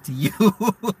men do this to you.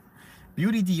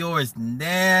 Beauty Dior is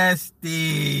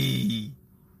nasty.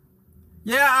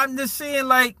 Yeah, I'm just saying,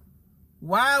 like,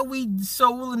 why are we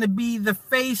so willing to be the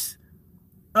face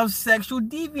of sexual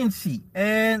deviancy?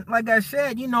 And like I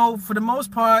said, you know, for the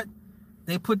most part,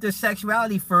 they put their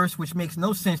sexuality first, which makes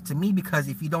no sense to me, because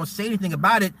if you don't say anything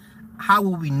about it, how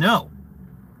will we know?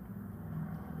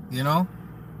 You know?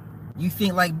 You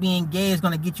think like being gay is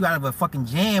gonna get you out of a fucking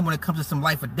jam when it comes to some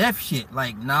life or death shit.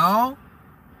 Like, no.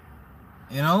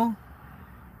 You know?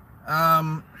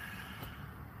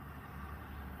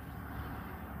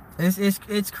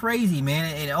 It's crazy,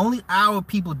 man. And only our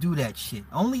people do that shit.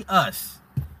 Only us.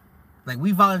 Like,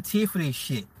 we volunteer for this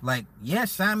shit. Like, yeah,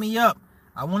 sign me up.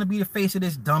 I want to be the face of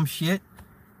this dumb shit.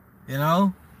 You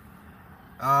know?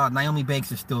 Naomi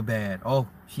Banks is still bad. Oh,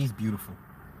 she's beautiful.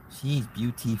 She's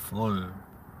beautiful.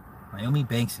 Naomi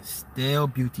Banks is still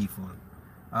beautiful.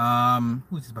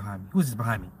 Who's this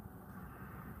behind me?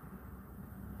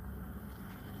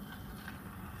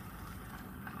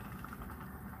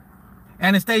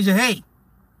 Anastasia, hey.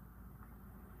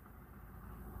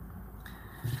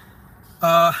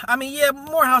 I mean, yeah,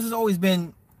 Morehouse has always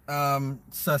been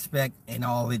Suspect in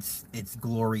all its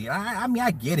glory. I mean,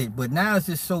 I get it, but now it's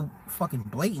just so fucking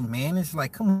blatant, man. It's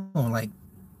like, come on, like,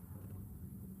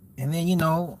 and then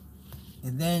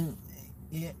and then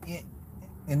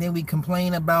and then we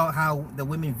complain about how the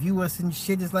women view us and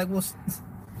shit. It's like, well,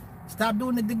 stop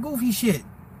doing the goofy shit.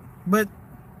 But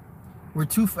we're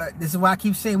too far. This is why I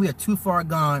keep saying we are too far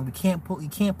gone. We can't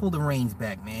pull the reins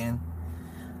back, man.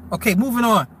 Okay, moving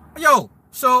on. Yo,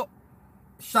 so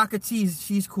Shaka T,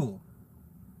 she's cool.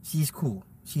 She's cool.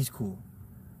 Does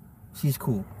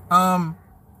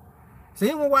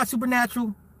anyone watch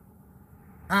Supernatural?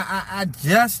 I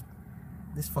just,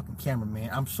 this fucking camera,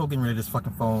 man. I'm so getting rid of this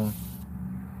fucking phone.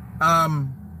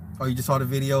 Oh, you just saw the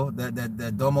video,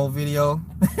 that Domo video.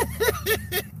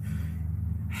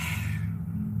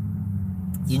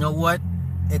 You know what?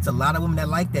 It's a lot of women that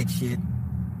like that shit.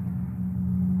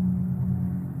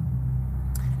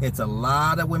 It's a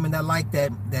lot of women that like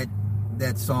that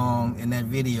song and that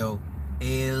video.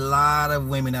 A lot of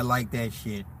women that like that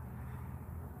shit.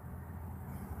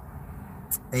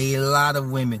 A lot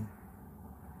of women.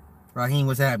 Raheem,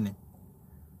 what's happening?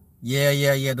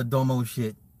 Yeah, the Domo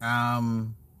shit.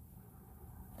 I'm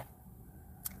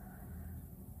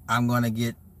gonna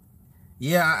get.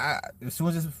 Yeah, as soon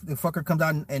as the fucker comes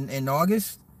out in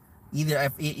August,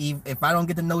 either if I don't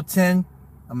get the Note 10,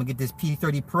 I'm gonna get this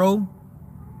P30 Pro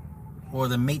or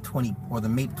the Mate 20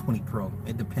 Pro.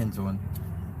 It depends on,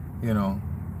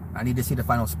 I need to see the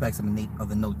final specs of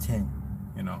the Note 10,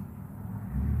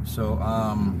 So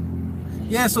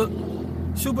yeah, so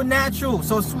Supernatural.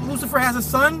 So Lucifer has a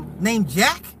son named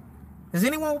Jack. Has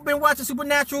anyone been watching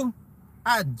Supernatural?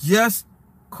 I just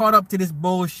caught up to this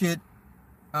bullshit.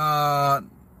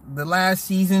 The last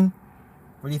season.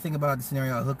 What do you think about the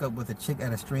scenario? I hook up with a chick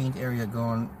at a strange area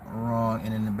going wrong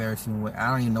in an embarrassing way.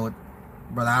 I don't even know what,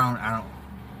 brother. I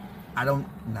don't.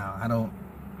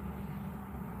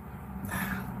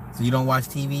 So you don't watch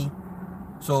TV?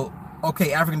 So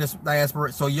okay, African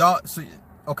diaspora. So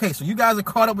you guys are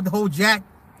caught up with the whole Jack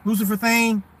Lucifer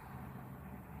thing.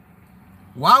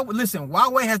 Listen,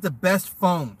 Huawei has the best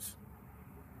phones.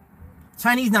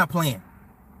 Chinese not playing.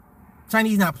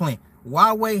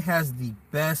 Huawei has the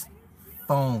best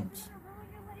phones.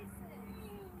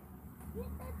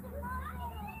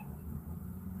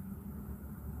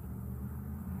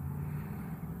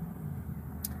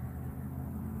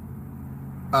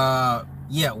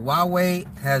 Yeah,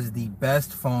 Huawei has the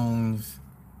best phones.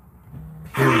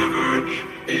 Period.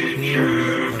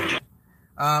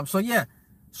 So yeah.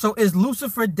 So is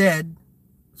Lucifer dead?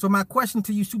 So my question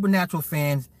to you Supernatural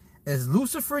fans, is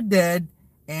Lucifer dead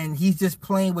and he's just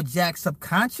playing with Jack's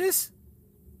subconscious?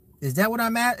 Is that what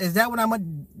I'm at? Is that what I'm at?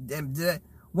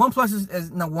 OnePlus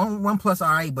is no OnePlus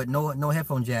alright, but no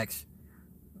headphone jacks.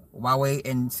 Huawei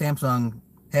and Samsung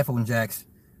headphone jacks.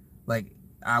 Like,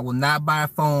 I will not buy a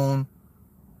phone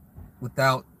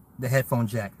without the headphone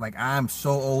jack. Like, I'm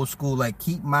so old school. Like,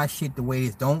 keep my shit the way it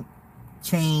is. Don't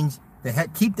change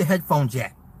keep the headphone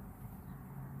jack.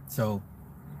 So,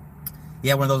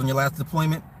 yeah, one of those on your last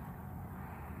deployment.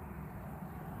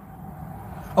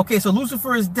 Okay, so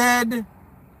Lucifer is dead,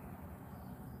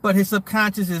 but his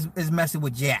subconscious is messing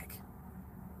with Jack,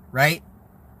 right?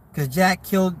 Because Jack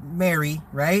killed Mary,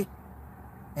 right?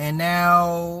 And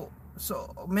now,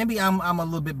 so maybe I'm a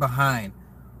little bit behind.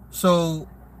 So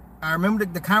I remember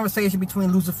the conversation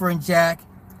between Lucifer and Jack.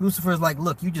 Lucifer is like,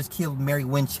 look, you just killed Mary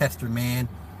Winchester, man.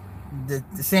 The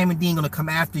Sam and Dean gonna come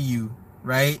after you,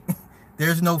 right?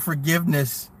 There's no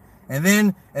forgiveness. And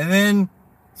then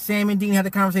Sam and Dean had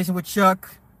a conversation with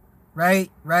Chuck, right?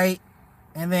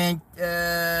 And then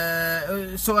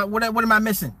so what am I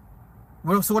missing?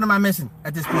 What am I missing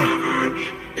at this point?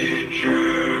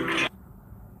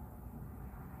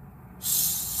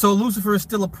 So Lucifer is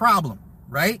still a problem,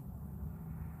 right?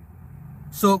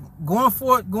 So going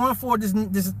forward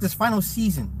this final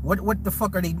season, what the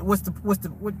fuck are they?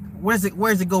 Where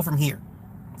does it go from here?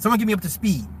 Someone get me up to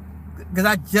speed, because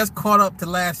I just caught up to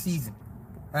last season,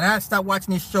 and I stopped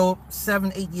watching this show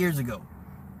 7-8 years ago.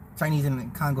 Chinese in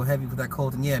Congo heavy with that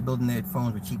cold, and yeah, building their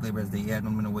phones with cheap labor as they had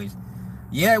no minimum wage.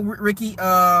 Yeah, Ricky,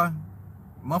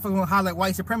 motherfuckers gonna highlight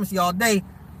white supremacy all day.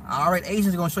 All right,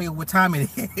 Asians are gonna show you what time it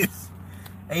is.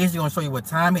 Asians are gonna show you what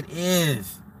time it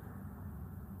is.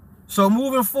 So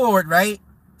moving forward, right?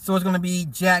 So it's gonna be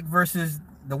Jack versus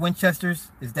the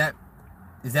Winchesters. Is that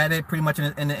it? Pretty much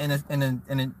in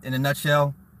a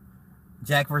nutshell.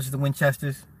 Jack versus the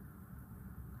Winchesters,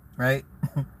 right?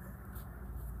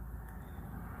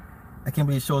 I can't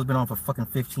believe the show's been on for fucking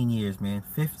 15 years, man.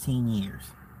 15 years.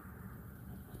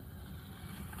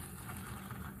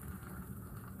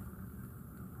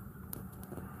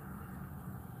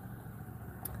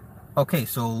 Okay,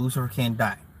 so Lucifer can't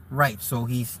die. Right, so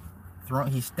he's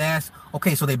stashed.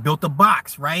 Okay, so they built the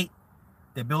box, right?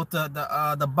 They built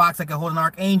the box like a holding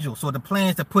archangel. So the plan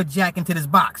is to put Jack into this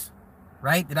box,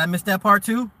 right? Did I miss that part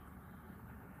too?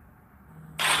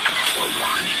 John,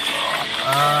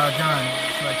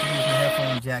 so I can use my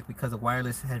headphone jack because the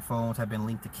wireless headphones have been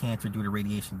linked to cancer due to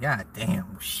radiation. God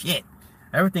damn, shit.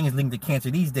 Everything is linked to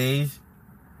cancer these days.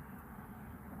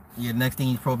 Yeah, next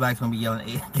thing pro-black's gonna be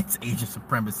yelling against Asian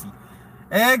supremacy.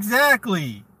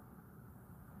 Exactly.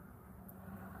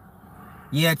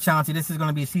 Yeah, Chauncey, this is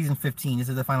gonna be season 15. This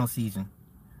is the final season.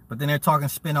 But then they're talking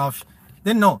spin-offs.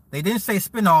 They didn't say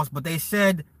spin-offs, but they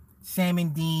said Sam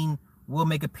and Dean will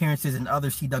make appearances in other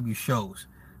CW shows.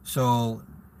 So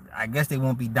I guess they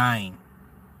won't be dying.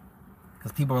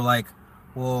 Because people are like,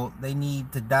 well, they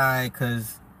need to die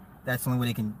because that's the only way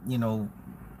they can,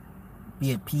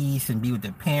 be at peace and be with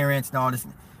their parents and all this.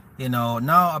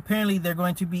 No, apparently they're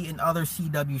going to be in other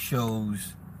CW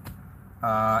shows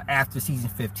after season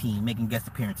 15, making guest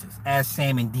appearances as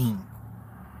Sam and Dean.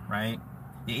 Right?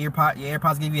 Your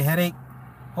AirPods give you a headache?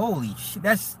 Holy shit,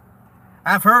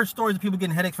 I've heard stories of people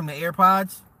getting headaches from the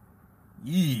AirPods.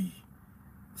 Yee.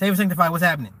 Save and Sanctify, what's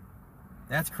happening?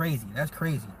 That's crazy.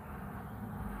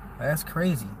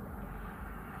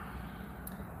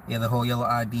 Yeah, the whole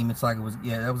Yellow-Eyed Demon saga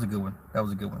that was a good one.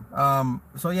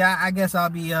 So yeah, I guess I'll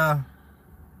be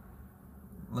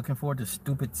looking forward to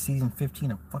stupid season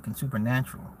 15 of fucking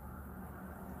Supernatural.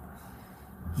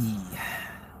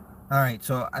 Alright,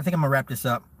 so I think I'm gonna wrap this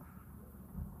up.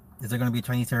 Is there gonna be a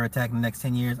Chinese terror attack in the next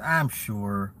 10 years? I'm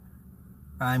sure.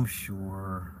 I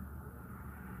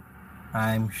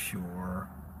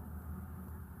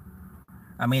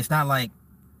mean, it's not like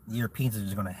Europeans are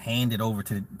just going to hand it over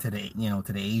to the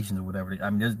Asians or whatever. I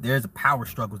mean, there's a power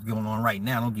struggle going on right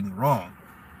now. Don't get me wrong.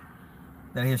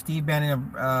 That here, Steve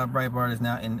Bannon of Breitbart is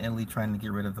now in Italy trying to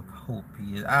get rid of the Pope.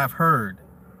 I've heard.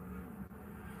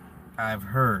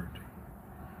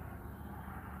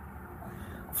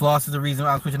 Floss is the reason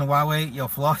I was switching to Huawei. Yo,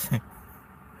 Floss.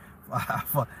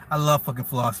 I love fucking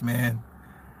Floss, man.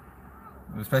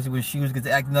 Especially when Shoes gets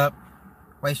acting up.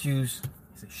 White Shoes.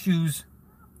 He says, Shoes,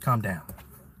 calm down.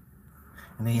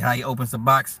 And then how he opens the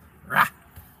box. Rah.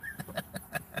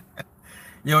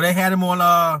 Yo, they had him on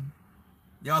I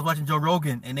was watching Joe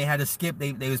Rogan and they had to skip.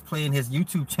 They was playing his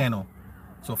YouTube channel.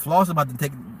 So Floss about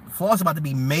to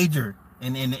be major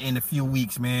in a few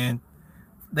weeks, man.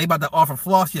 They about to offer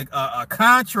Flossie a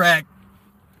contract.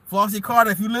 Flossie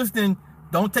Carter, if you listening,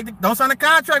 don't sign a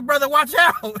contract, brother. Watch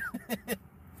out.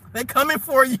 They coming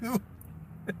for you.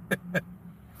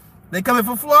 They coming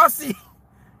for Flossie.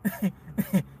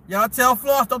 Y'all tell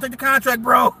Floss, don't take the contract,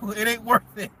 bro. It ain't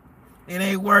worth it.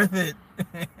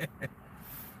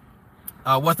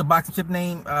 What's the boxing chip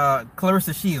name?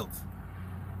 Clarissa Shields.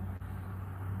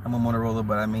 I'm on Motorola,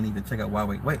 but I may need to check out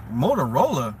Huawei. Wait,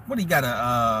 Motorola? What do you got?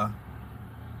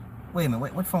 Wait a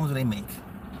minute. What phones do they make?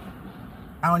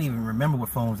 I don't even remember what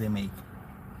phones they make.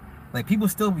 Like, people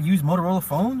still use Motorola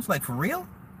phones? Like, for real?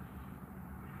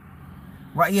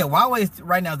 Right, yeah, Huawei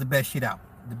right now is the best shit out.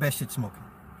 The best shit smoking.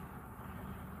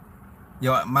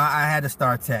 Yo, I had a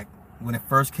StarTech when it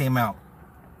first came out.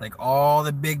 Like, all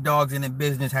the big dogs in the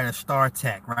business had a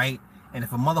StarTech, right? And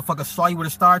if a motherfucker saw you with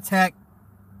a StarTech,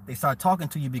 they started talking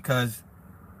to you because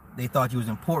they thought you was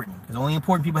important. Because only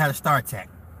important people had a StarTech.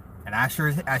 And I sure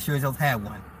as hell had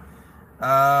one.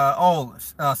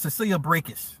 Cecilia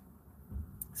Brækhus.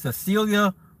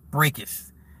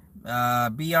 Breakhus.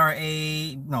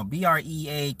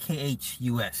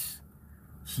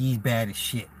 She's bad as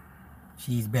shit.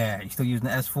 She's bad. You still using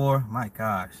the S4? My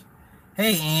gosh.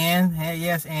 Hey, Ann. Hey,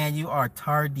 yes, Ann. You are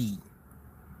tardy.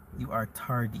 Yeah,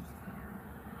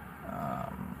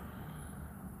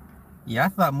 I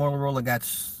thought Motorola got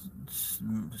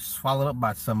swallowed up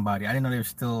by somebody. I didn't know they were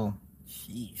still.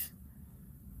 Jeez.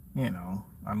 I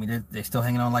mean, they're still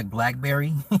hanging on like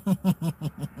BlackBerry.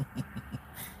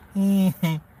 Yeah.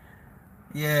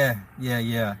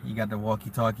 You got the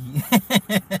walkie-talkie.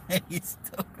 He's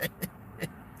stupid.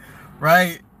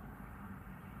 Right?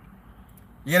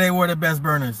 Yeah, they were the best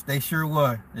burners. They sure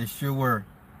were.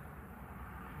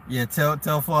 Yeah,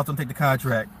 tell Floss don't take the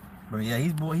contract. But yeah,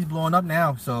 he's blowing up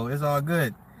now, so it's all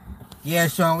good. Yeah,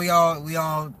 Sean, we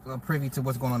all are privy to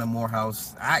what's going on in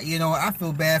Morehouse. I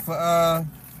feel bad for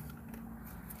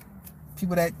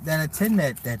people that attend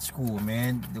that school,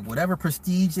 man. Whatever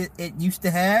prestige it used to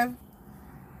have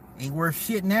ain't worth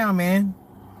shit now, man.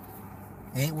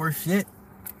 Ain't worth shit.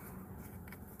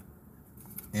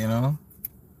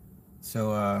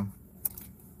 So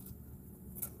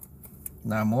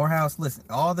now Morehouse, listen,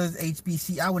 all those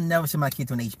HBC, I would never send my kid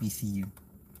to an HBCU.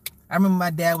 I remember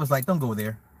my dad was like, "Don't go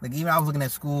there." Like even I was looking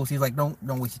at schools, he's like, "Don't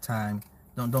waste your time.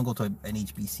 Don't go to an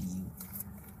HBCU."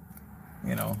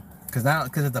 You know, because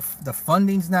the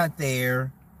funding's not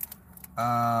there.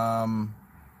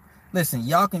 Listen,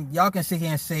 y'all can sit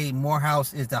here and say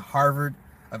Morehouse is the Harvard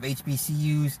of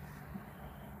HBCUs.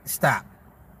 Stop.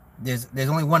 There's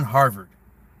only one Harvard.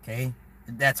 Okay,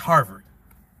 that's Harvard.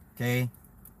 Okay,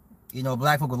 you know,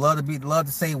 black folk would love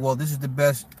to say, well, this is the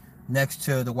best next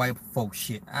to the white folk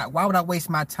shit. Why would I waste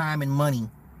my time and money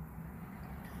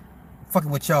fucking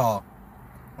with y'all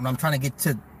when I'm trying to get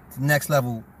to the next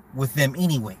level with them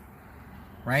anyway?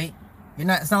 Right?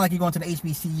 It's not like you're going to the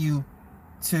HBCU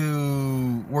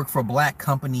to work for a black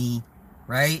company,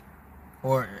 right?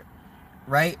 Or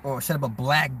set up a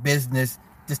black business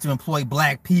just to employ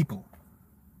black people.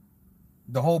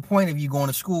 The whole point of you going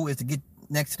to school is to get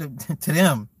next to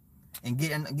them and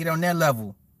get on their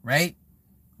level, right?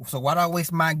 So why do I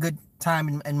waste my good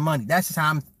time and money? That's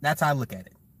how I look at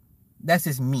it. That's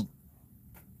just me.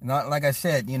 You know, like I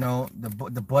said, you know,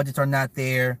 the budgets are not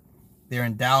there. Their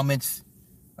endowments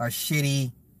are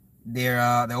shitty. They're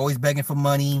always begging for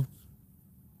money.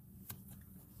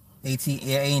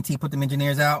 A&T put them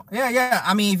engineers out. Yeah.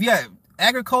 I mean,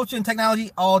 agriculture and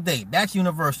technology all day. That's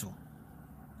universal.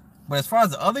 But as far as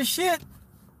the other shit,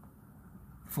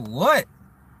 for what?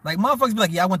 Like motherfuckers be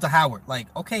like, yeah, I went to Howard. Like,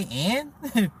 okay, and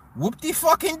whoop-de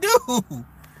fucking do.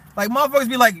 Like motherfuckers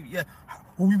be like, yeah,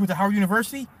 oh, we went to Howard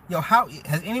University? Yo, how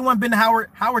has anyone been to Howard?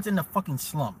 Howard's in the fucking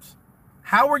slums.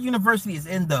 Howard University is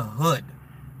in the hood.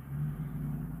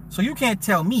 So you can't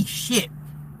tell me shit.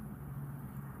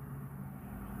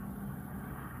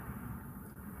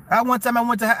 One time I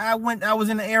was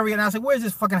in the area and I was like, where's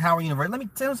this fucking Howard University? Let me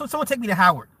tell someone take me to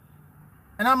Howard.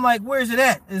 And I'm like, where's it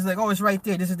at? It's like, oh, it's right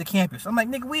there. This is the campus. I'm like,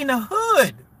 nigga, we in the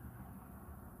hood.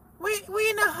 We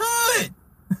in the hood.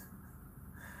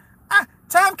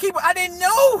 Timekeeper, I didn't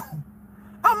know.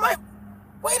 I'm like,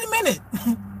 wait a minute.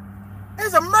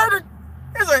 There's a murder.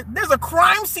 There's a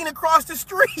crime scene across the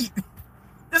street.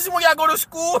 This is where y'all go to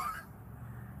school?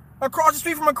 Across the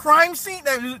street from a crime scene?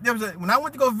 When I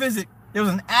went to go visit, there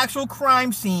was an actual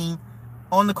crime scene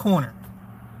on the corner.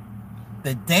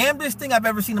 The damnedest thing I've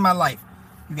ever seen in my life.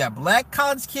 You got black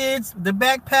college kids, the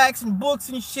backpacks and books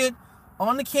and shit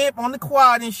on the camp, on the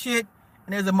quad and shit.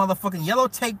 And there's a motherfucking yellow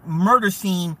tape murder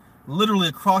scene literally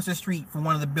across the street from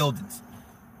one of the buildings.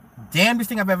 Damnedest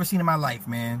thing I've ever seen in my life,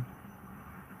 man.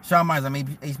 Sean Myers, I'm a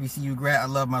HBCU grad. I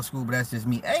love my school, but that's just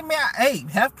me. Hey, man,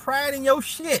 have pride in your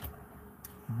shit.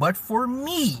 But for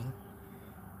me,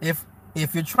 if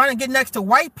you're trying to get next to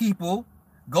white people,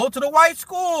 go to the white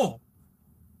school.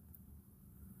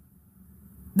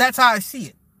 That's how I see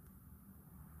it.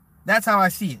 That's how I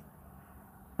see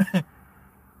it.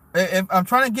 If I'm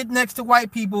trying to get next to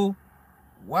white people,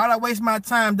 why do I waste my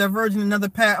time diverging another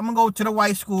path? I'm going to go to the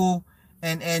white school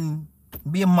and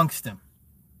be amongst them.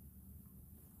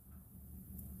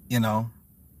 You know,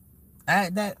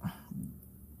 that's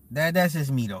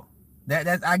just me though.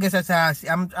 I guess that's how I see.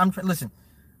 Listen.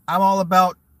 I'm all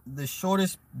about the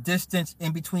shortest distance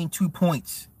in between 2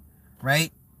 points,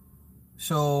 right?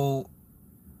 So,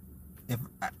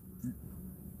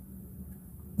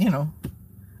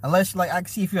 unless like I can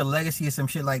see if you're a legacy or some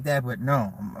shit like that, but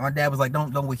no, my dad was like,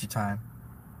 don't waste your time,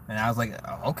 and I was like,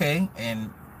 okay, and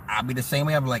I'll be the same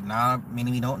way. I'll be like, nah,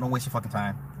 meaning don't waste your fucking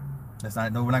time. We're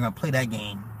not gonna play that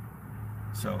game.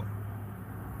 So,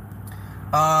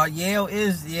 Yale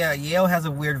has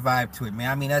a weird vibe to it, man.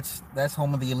 I mean, that's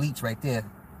home of the elites right there.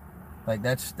 Like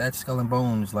that's Skull and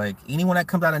Bones. Like anyone that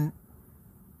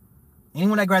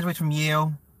graduates from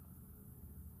Yale,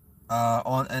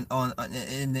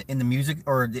 in the music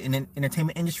or in the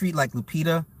entertainment industry, like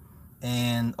Lupita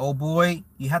and oh boy,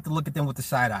 you have to look at them with the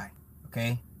side eye.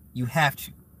 Okay, you have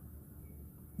to.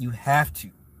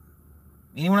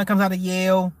 Anyone that comes out of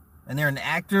Yale and they're an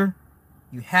actor,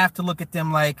 you have to look at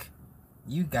them like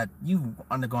you've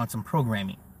undergone some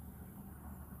programming.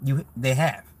 They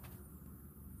have.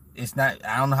 It's not,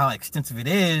 I don't know how extensive it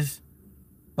is,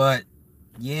 but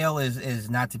Yale is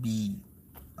not to be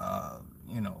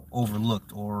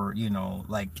overlooked or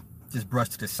like just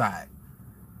brushed to the side.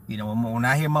 When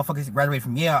I hear motherfuckers graduate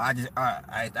from Yale, I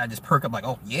just perk up like,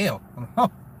 oh, Yale.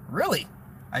 Oh, really?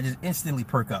 I just instantly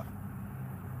perk up.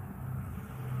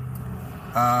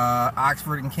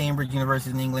 Oxford and Cambridge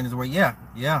University in England is where, yeah.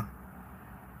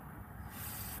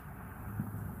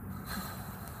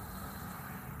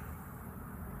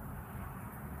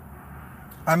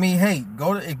 I mean, hey,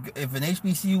 if an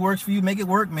HBCU works for you, make it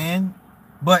work, man.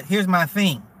 But here's my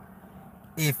thing.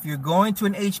 If you're going to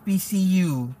an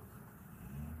HBCU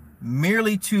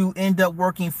merely to end up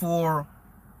working for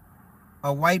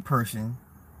a white person,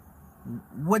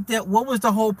 what was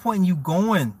the whole point in you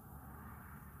going?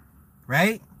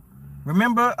 Right?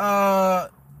 Remember,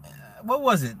 what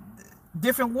was it?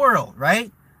 Different World,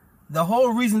 right? The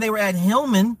whole reason they were at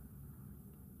Hillman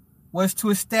was to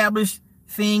establish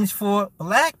things for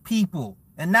black people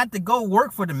and not to go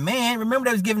work for the man. Remember,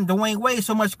 they was giving Dwayne Wade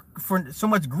so much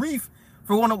grief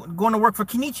for going to work for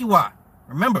Kenichiwa.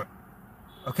 Remember?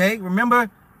 Okay, remember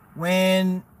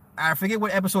when I forget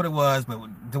what episode it was,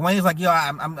 but Dwayne's like, "Yo,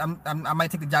 I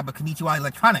might take the job at Kenichiwa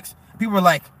Electronics." People were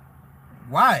like,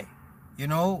 "Why? You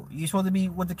know, you're supposed to be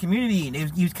with the community." And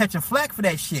he was catching flack for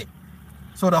that shit.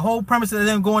 So the whole premise of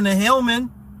them going to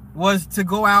Hillman was to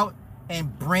go out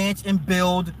and branch and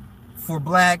build for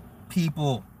black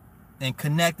people and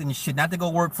connect and shit, not to go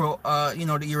work for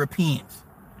the Europeans,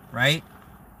 right?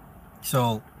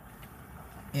 So,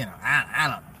 I don't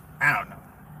know.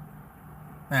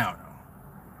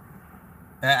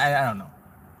 I don't know.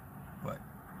 But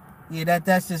yeah,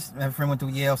 that's just, my friend went to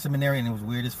Yale Seminary and it was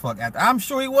weird as fuck. I'm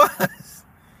sure he was.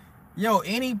 Yo,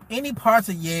 any parts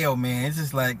of Yale, man, it's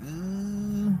just like,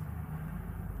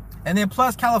 and then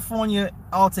plus California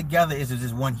altogether is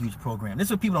just one huge program. This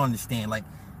is what people don't understand. Like,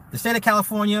 the state of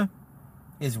California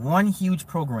is one huge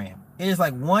program. It is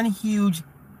like one huge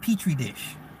petri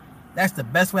dish. That's the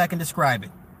best way I can describe it.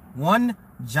 One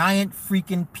giant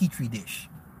freaking petri dish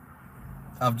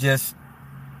of just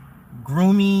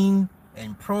grooming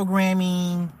and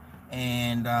programming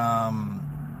and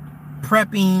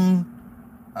prepping.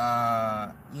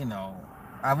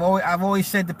 I've always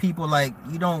said to people, like,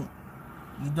 you don't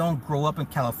grow up in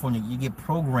California, you get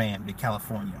programmed in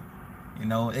California.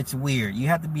 It's weird. You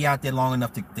have to be out there long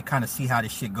enough to kind of see how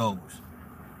this shit goes.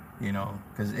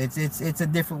 Because it's a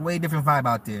way different vibe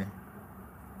out there.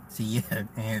 See, yeah,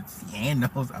 and Ann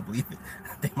knows, I believe it.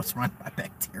 They must run by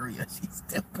bacteria. She's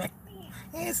stupid.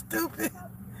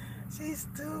 She's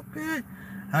stupid.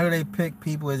 How do they pick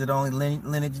people? Is it only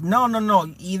lineage?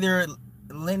 No. Either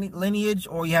lineage,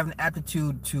 or you have an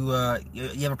aptitude to,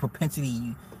 you have a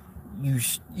propensity.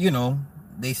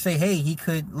 They say, hey, he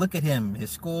could, look at him,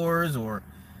 his scores, or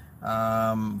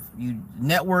you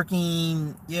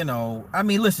networking. I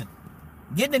mean, listen,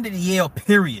 getting into the Yale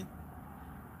period,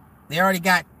 they already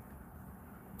got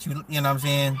you. You know what I'm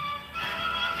saying?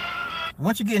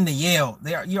 Once you get into Yale,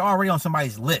 you're already on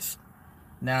somebody's list.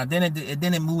 Now, then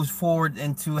it moves forward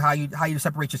into how you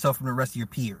separate yourself from the rest of your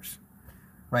peers,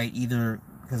 right? Either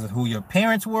because of who your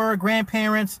parents were,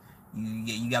 grandparents,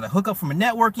 you got a hookup from a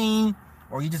networking,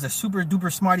 or you're just a super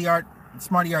duper smarty art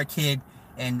kid,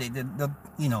 and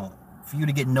for you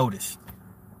to get noticed,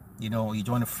 you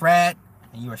join a frat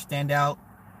and you're a standout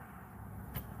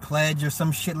pledge or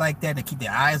some shit like that to keep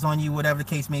their eyes on you, whatever the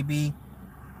case may be.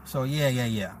 So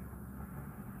yeah.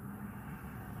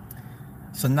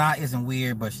 Sanaa isn't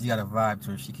weird, but she's got a vibe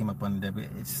to her. She came up under there.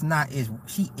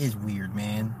 She is weird,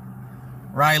 man.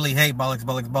 Riley, hey, bollocks.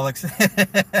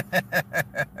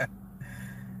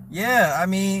 Yeah, I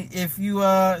mean, if you,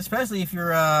 especially if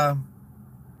you're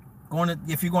going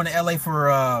to LA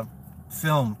for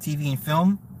film, TV and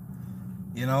film,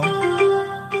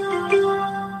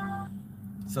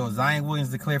 So Zion Williams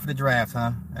declared for the draft,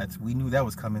 huh? We knew that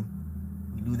was coming.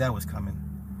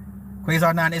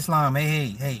 Quasar 9 Islam,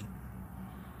 hey.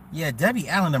 Yeah, Debbie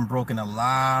Allen done broken a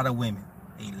lot of women.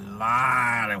 A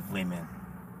lot of women.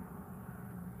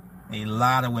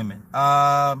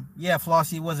 Yeah,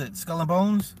 Flossie, was it Skull and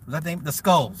Bones? Was that the name? The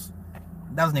Skulls.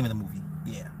 That was the name of the movie.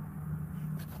 Yeah.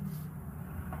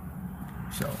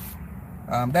 So,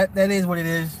 that is what it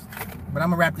is. But I'm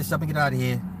gonna wrap this up and get out of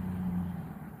here.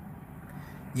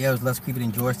 Yeah, it was less creepy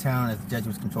than Georgetown as the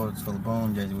Jesuits controlled Skull and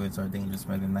Bones. Jesuits are dangerous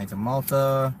men than Knights of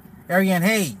Malta. Ariane,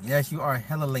 hey, yes, you are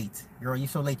hella late. Girl, you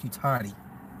so late, you tardy.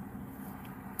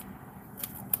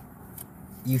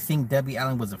 You think Debbie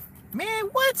Allen was man,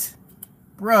 what?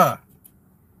 Bruh.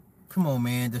 Come on,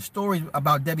 man. The stories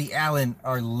about Debbie Allen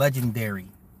are legendary.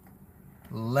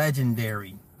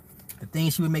 The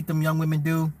things she would make them young women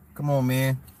do. Come on,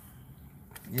 man.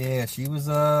 Yeah, she was,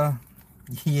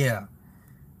 yeah.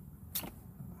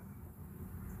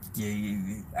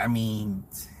 I mean,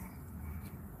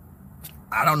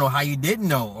 I don't know how you didn't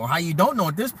know or how you don't know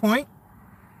at this point.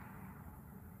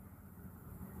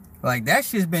 Like, that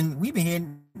shit's we've been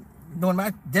hearing, knowing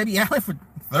about Debbie Allen for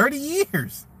 30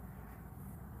 years.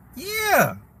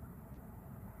 Yeah.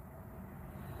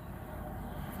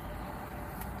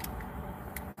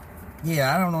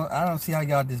 Yeah, I don't know. I don't see how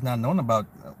y'all just not knowing about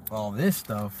all this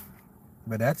stuff.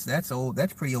 But that's old.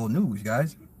 That's pretty old news,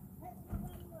 guys.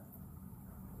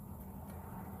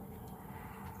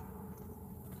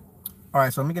 All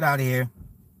right, so let me get out of here.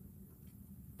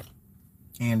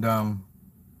 And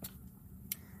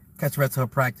catch the rest of her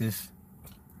practice.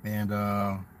 And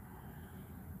yeah,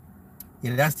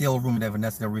 that's the old rumor that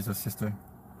Vanessa Del Rio's her sister.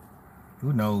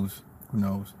 Who knows?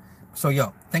 So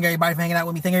yo, thank everybody for hanging out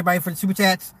with me. Thank everybody for the super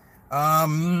chats. I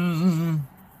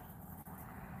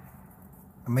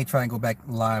may try and go back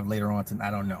live later on tonight.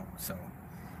 I don't know. So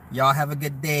y'all have a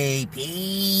good day.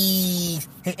 Peace.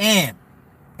 Hey,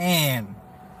 Ann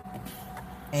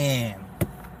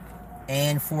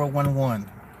 411,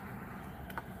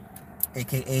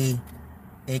 aka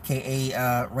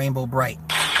Rainbow Bright.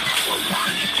 I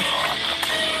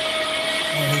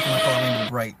hate when I call Rainbow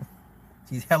Bright.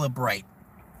 She's hella bright.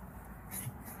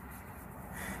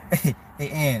 Hey,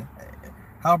 Ann,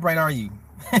 how bright are you?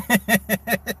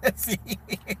 See?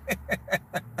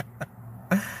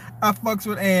 I fucks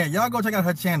with Ann. Y'all go check out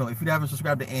her channel. If you haven't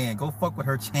subscribed to Ann, go fuck with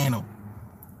her channel.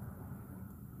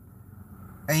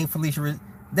 Ain't Felicia.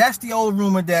 That's the old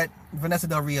rumor that Vanessa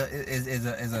Del Rio is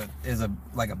a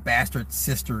like a bastard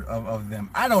sister of them.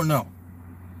 I don't know.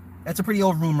 That's a pretty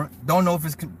old rumor. Don't know if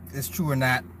it's true or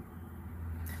not.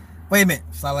 Wait a minute.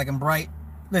 Sound like I'm bright.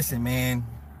 Listen, man.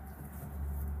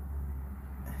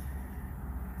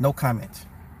 No comment.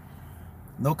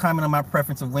 No comment on my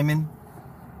preference of women.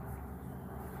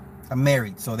 I'm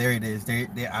married, so there it is.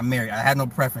 I'm married. I had no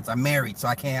preference. I'm married, so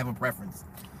I can't have a preference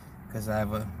because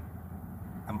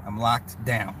I'm locked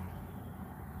down.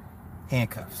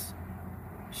 Handcuffs,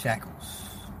 shackles,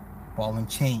 ball and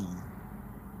chain,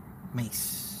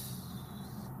 mace.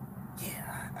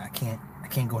 Yeah, I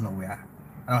can't go nowhere.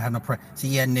 I don't have no preference. See,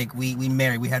 yeah, Nick, we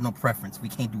married. We had no preference. We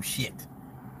can't do shit.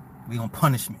 We on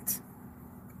punishment.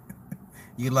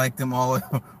 You like them all,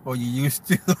 or you used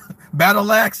to. Battle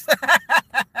axe.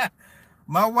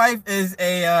 My wife is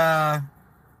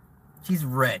she's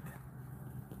red.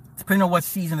 Depending on what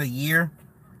season of the year.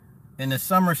 In the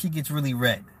summer, she gets really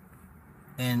red.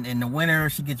 And in the winter,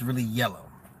 she gets really yellow.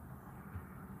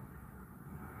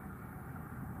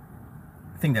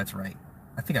 I think that's right.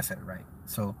 I think I said it right.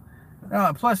 So,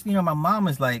 plus, my mom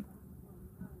is like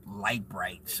light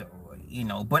bright. So,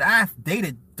 but I've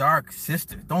dated dark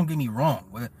sisters. Don't get me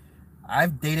wrong.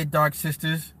 I've dated dark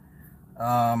sisters.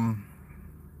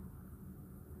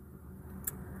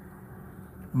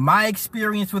 My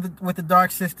experience with the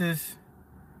dark sisters,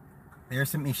 there's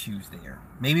some issues there.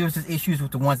 Maybe it was just issues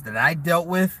with the ones that I dealt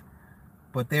with,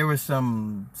 but there was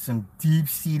some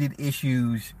deep-seated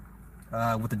issues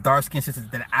with the dark-skinned sisters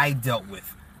that I dealt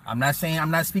with. I'm not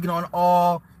speaking on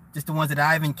all, just the ones that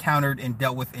I've encountered and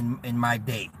dealt with in my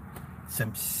day.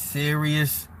 Some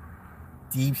serious,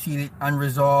 deep-seated,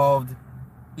 unresolved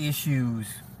issues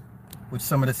with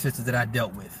some of the sisters that I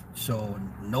dealt with. So,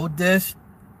 no diss.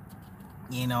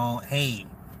 Hey,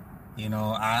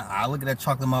 I look at that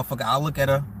chocolate motherfucker. I look at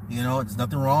her. There's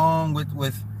nothing wrong with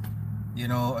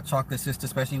a chocolate sister,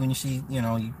 especially when you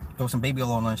throw some baby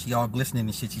oil on her and she all glistening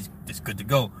and shit. It's good to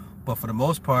go. But for the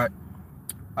most part,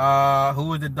 who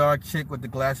was the dark chick with the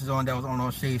glasses on that was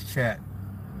on Shay's chat?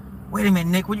 Wait a minute,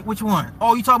 Nick. Which one?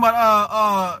 Oh, you talking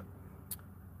about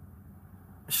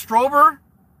Strober,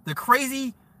 the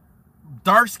crazy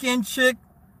dark-skinned chick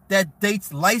that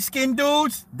dates light-skinned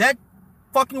dudes? That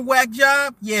fucking whack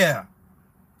job? Yeah.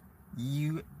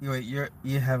 You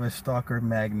have a stalker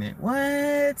magnet.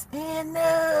 What? And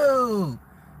no.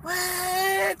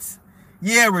 What?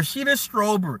 Yeah, Rashida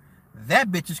Strober. That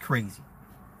bitch is crazy.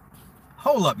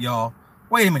 Hold up, y'all.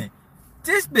 Wait a minute.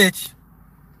 This bitch,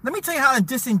 let me tell you how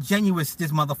disingenuous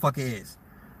this motherfucker is.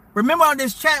 Remember on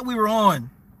this chat we were on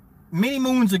many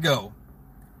moons ago,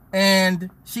 and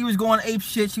she was going ape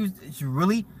shit. She's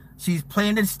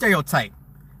playing the stereotype.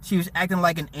 She was acting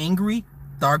like an angry,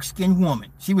 dark-skinned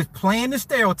woman. She was playing the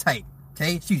stereotype.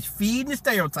 Okay? She was feeding the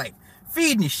stereotype.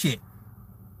 Feeding the shit.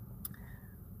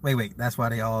 Wait. That's why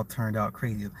they all turned out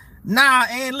crazy. Nah,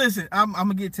 and listen, I'm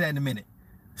gonna get to that in a minute.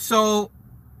 So,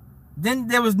 then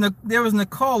there was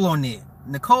Nicole on there.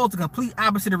 Nicole's the complete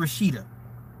opposite of Rashida.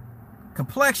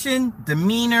 Complexion,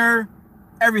 demeanor,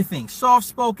 everything.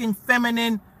 Soft-spoken,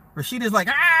 feminine. Rashida's like,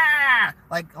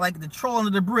 like the troll under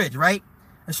the bridge, right?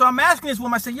 And so I'm asking this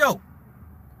woman, I said, yo,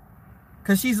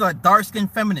 because she's a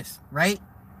dark-skinned feminist, right?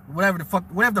 Whatever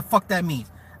the fuck that means.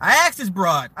 I asked this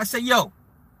broad, I said, yo,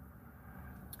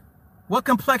 what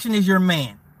complexion is your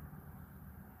man?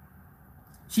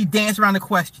 She danced around the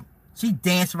question. She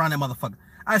danced around that motherfucker.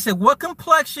 I said, what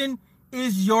complexion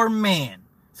is your man?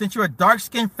 Since you're a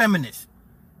dark-skinned feminist.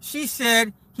 She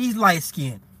said, he's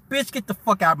light-skinned. Bitch, get the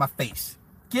fuck out of my face.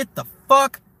 Get the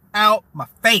fuck out my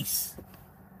face.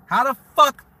 How the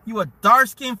fuck you a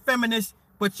dark-skinned feminist,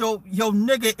 but your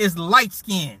nigga is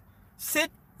light-skinned?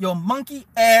 Sit your monkey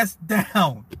ass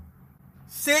down.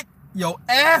 Sit your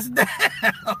ass down.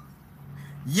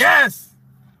 Yes,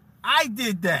 I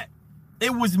did that.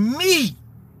 It was me.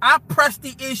 I pressed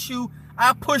the issue.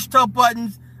 I pushed her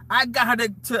buttons. I got her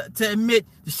to admit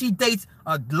that she dates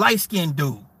a light-skinned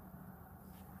dude.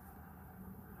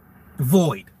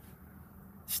 Void.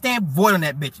 Stamp void on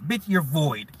that bitch. Bitch, you're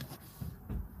void.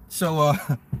 So,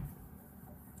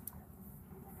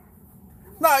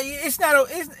 no, it's not.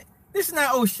 This is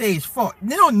not O'Shea's fault.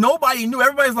 Nobody knew.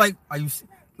 Everybody's like, "Are you?"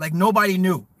 Like nobody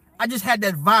knew. I just had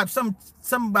that vibe.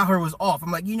 Something about her was off.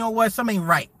 I'm like, you know what? Something ain't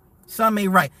right. Something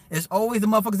ain't right. It's always the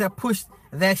motherfuckers that push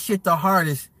that shit the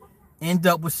hardest end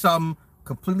up with something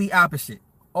completely opposite.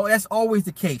 Oh, that's always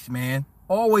the case, man.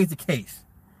 Always the case.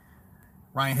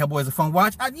 Ryan, Hellboy is a fun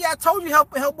watch. I told you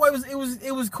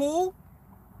Hellboy was cool.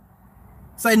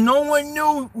 It's like no one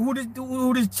knew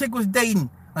who this chick was dating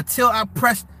until I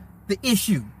pressed the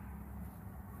issue.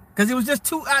 Because it was just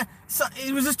too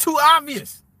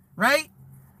obvious, right?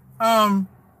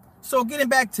 So getting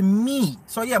back to me.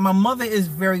 So yeah, my mother is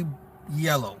very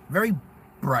yellow, very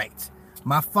bright.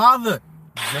 My father,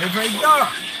 very, very dark.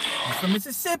 He's from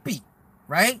Mississippi,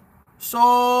 right?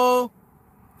 So,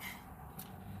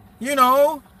 you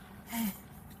know,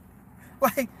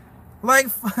 like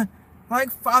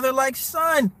father, like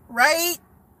son, right?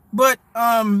 But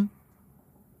I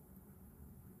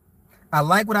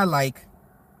like what I like.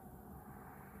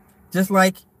 Just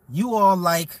like you all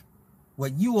like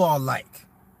what you all like,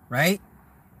 right?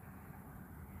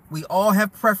 We all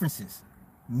have preferences.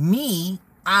 Me,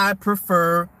 I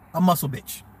prefer a muscle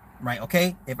bitch, right?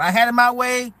 Okay? If I had it my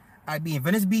way, I'd be in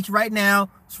Venice Beach right now,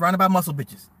 surrounded by muscle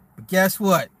bitches. But guess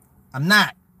what? I'm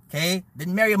not, okay?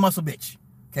 Didn't marry a muscle bitch,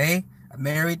 okay? I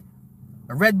married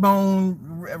a red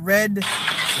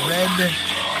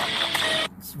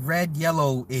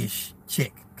yellow-ish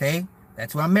chick, okay?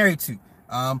 That's who I'm married to.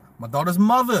 My daughter's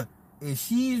mother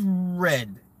she's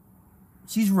red.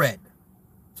 She's red.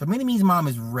 So Mini-Me's mom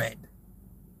is red,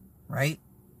 right?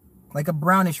 Like a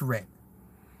brownish red.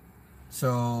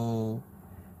 So,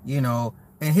 and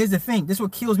here's the thing. This is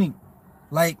what kills me.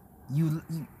 Like,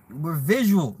 we're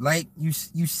visual. Like, you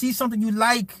see something you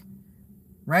like,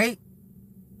 right?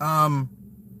 Now,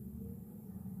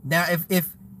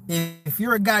 if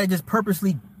you're a guy that just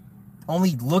purposely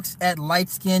only looks at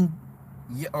light-skinned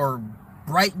or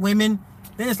bright women,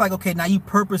 then it's like, okay, now you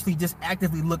purposely just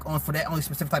actively look on for that only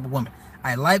specific type of woman.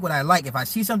 I like what I like. If I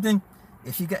see something,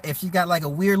 if she got like a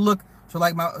weird look, so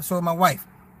my wife,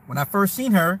 when I first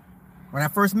met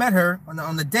her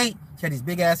on the date, she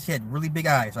had really big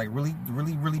eyes, like really,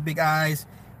 really, really big eyes,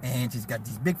 and she's got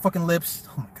these big fucking lips.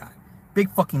 Oh my god, big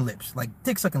fucking lips, like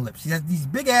dick sucking lips. She has these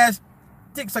big ass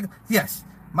dick sucking. Yes,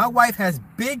 my wife has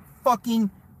big fucking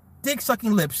dick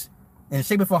sucking lips in the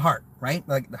shape of a heart, right?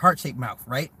 Like the heart shaped mouth,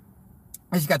 right?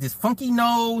 And she's got this funky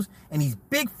nose and these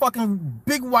big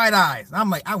wide eyes. And I'm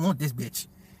like, I want this bitch.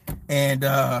 And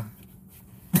yeah,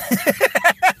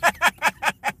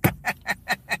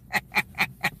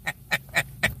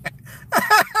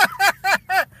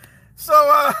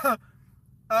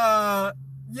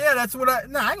 that's what I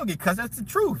ain't gonna get cussed. That's the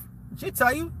truth. She'll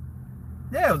tell you.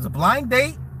 Yeah, it was a blind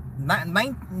date,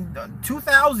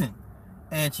 2000.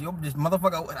 And she opened this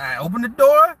motherfucker. I opened the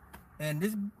door, and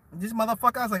this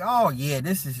motherfucker, I was like, oh yeah,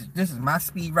 this is my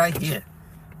speed right here.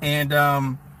 And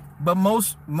but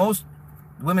most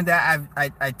women that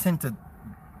I tend to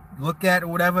look at or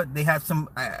whatever, they have some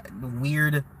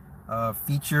weird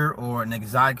feature or an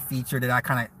exotic feature that I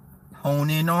kind of hone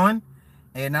in on,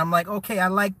 and I'm like, okay, I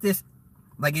like this.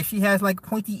 Like if she has like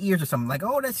pointy ears or something, like,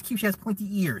 oh, that's cute, she has pointy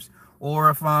ears.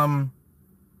 Or if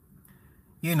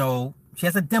she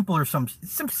has a dimple or some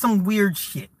weird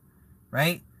shit,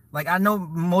 right? Like I know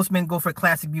most men go for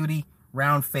classic beauty,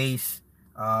 round face,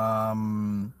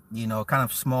 kind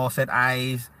of small set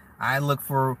eyes. I look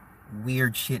for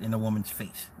weird shit in a woman's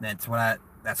face. That's what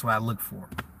I look for.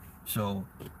 So,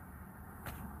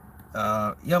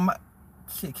 my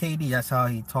KD, that's how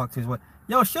he talked to his wife.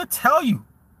 Yo, she'll tell you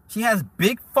she has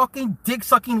big fucking dick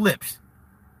sucking lips,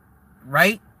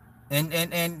 right?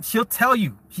 And she'll tell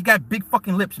you she got big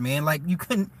fucking lips, man. Like you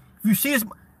couldn't, if you see this,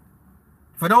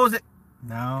 for those that,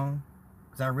 no,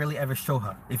 because I rarely ever show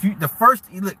her. If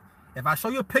I show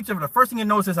you a picture of her, the first thing you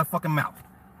notice is her fucking mouth.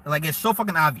 Like it's so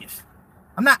fucking obvious.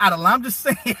 I'm not out of line. I'm just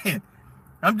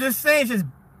saying. She's,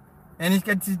 and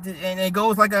it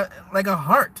goes like a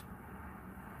heart,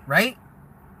 right?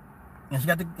 And she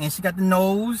got the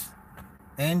nose,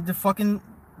 and the fucking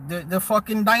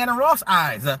Diana Ross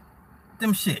eyes,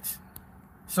 them shits.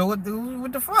 So what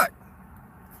the fuck?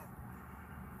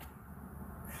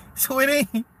 So it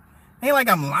ain't like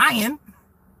I'm lying.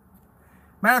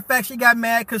 Matter of fact, she got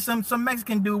mad because some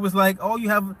Mexican dude was like, oh, you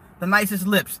have the nicest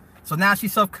lips. So now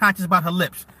she's self-conscious about her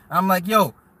lips. I'm like,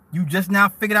 yo, you just now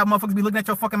figured out motherfuckers be looking at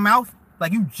your fucking mouth?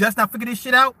 Like, you just now figured this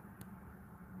shit out?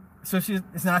 So she's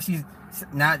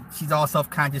all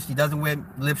self-conscious. She doesn't wear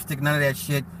lipstick, none of that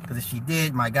shit. Because if she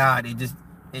did, my God, it would just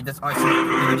be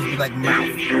like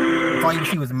mouth. That's all you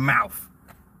see was mouth.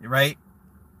 Right?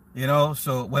 You know,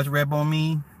 so what's Redbone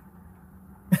mean?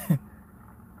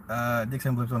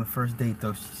 Dixon lips on the first date,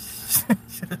 though. She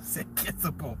should have said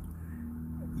kissable.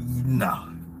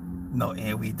 No,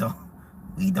 and we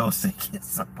don't say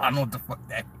kissable. I don't know what the fuck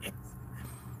that is.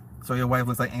 So your wife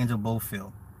looks like Angela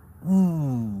Bofield.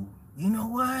 Ooh, you know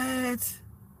what?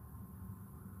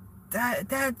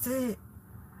 That's it.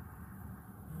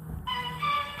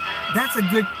 That's a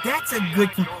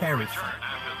good comparison.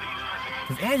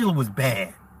 Because Angela was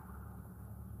bad.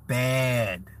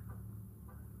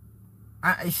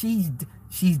 She's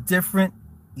different.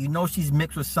 You know she's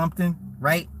mixed with something,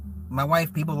 right? My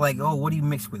wife, people are like, oh, what do you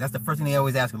mix with? That's the first thing they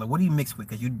always ask her. Like, what do you mix with?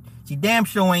 Because she damn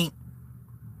sure ain't,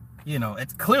 you know,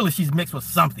 it's clearly she's mixed with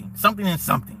something and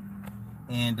something.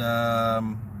 And,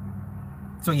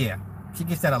 so yeah, she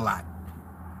gets that a lot.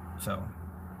 So,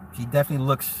 she definitely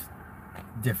looks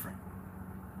different.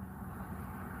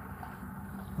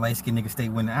 Light-skinned nigga stay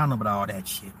winning. I don't know about all that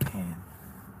shit, man.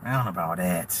 I don't know about all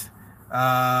that.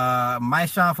 My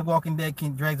Sean for Walking Dead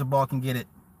drags the ball, can get it.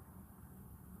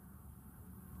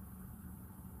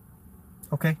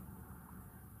 Okay.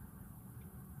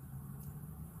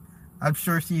 I'm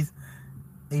sure she's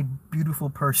a beautiful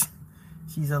person.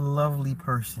 She's a lovely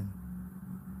person.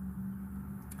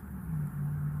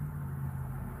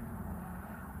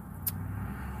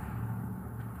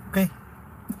 Okay.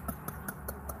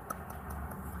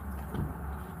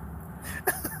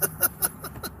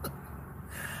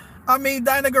 I mean,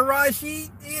 Dinah Garage, she,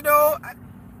 you know,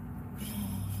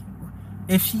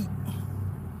 if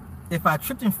I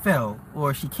tripped and fell,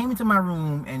 or she came into my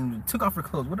room and took off her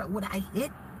clothes, would I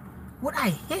hit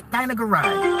Dinah Garage?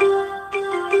 I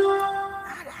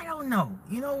don't know.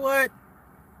 You know what?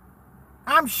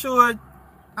 I'm sure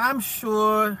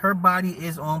her body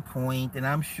is on point, and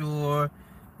I'm sure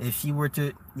if she were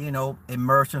to, you know,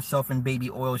 immerse herself in baby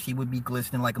oil, she would be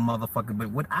glistening like a motherfucker.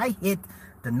 But would I hit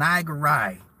Dinah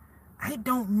Garage? I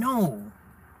don't know.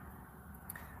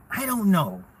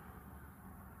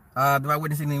 Do I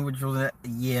witness anything which was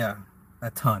yeah, a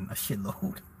ton, a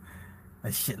shitload.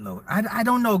 I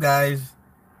don't know, guys.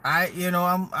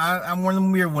 I'm one of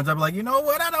them weird ones. I'm like, you know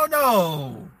what? I don't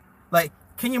know. Like,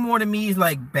 Kenya Moore to me is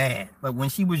like bad. Like when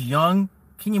she was young,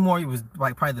 Kenya Moore was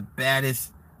like probably the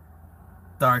baddest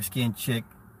dark-skinned chick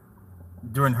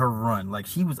during her run. Like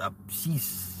she's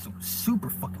super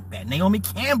fucking bad. Naomi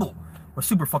Campbell was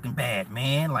super fucking bad,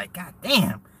 man. Like,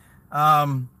 goddamn.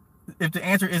 If the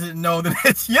answer isn't no, then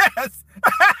it's yes.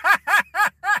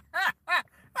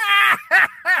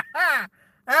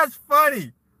 That's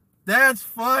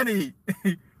funny.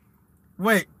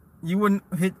 Wait, you wouldn't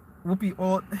hit Whoopi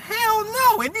all? Hell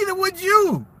no, and neither would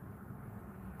you.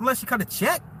 Unless you cut a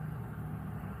check.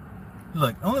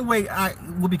 Look, the only way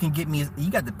Whoopi can get me is you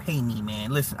got to pay me,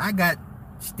 man. Listen, I got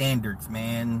standards,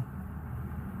 man.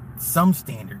 Some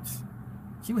standards.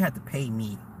 She would have to pay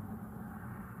me.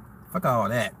 Fuck all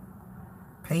that.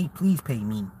 Please pay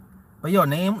me. But yo,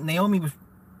 Naomi.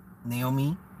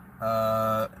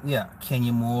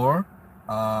 Kenya Moore.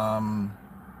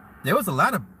 There was a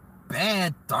lot of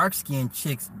bad dark-skinned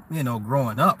chicks, you know,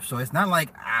 growing up. So it's not like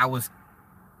I was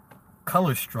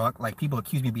color struck. Like people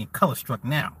accuse me of being color struck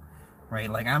now, right?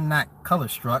 Like I'm not color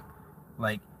struck.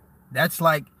 Like that's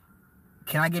like,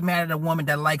 can I get mad at a woman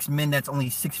that likes men that's only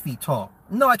 6 feet tall?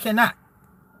 No, I cannot.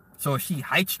 So is she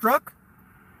height struck?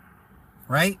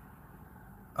 Right?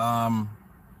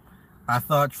 I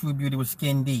thought True Beauty was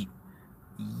skin deep.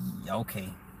 Okay.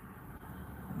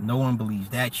 No one believes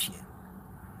that shit.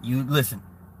 You listen,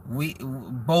 we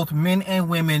both men and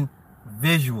women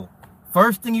visual.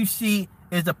 First thing you see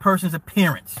is the person's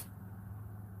appearance.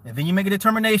 And then you make a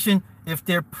determination if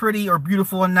they're pretty or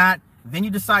beautiful or not. Then you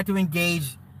decide to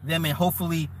engage them and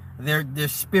hopefully their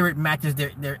spirit matches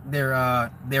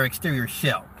their exterior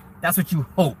shell. That's what you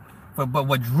hope. But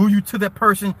what drew you to that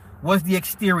person was the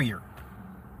exterior.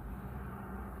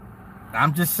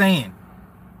 I'm just saying.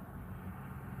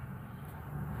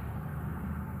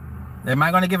 Am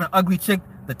I gonna give an ugly chick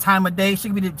the time of day? She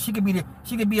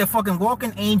could be a fucking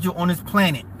walking angel on this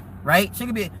planet, right? She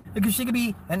could be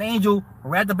an angel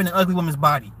wrapped up in an ugly woman's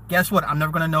body. Guess what? I'm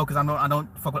never gonna know because I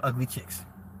don't fuck with ugly chicks.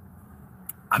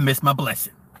 I miss my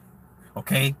blessing.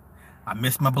 Okay? I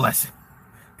miss my blessing.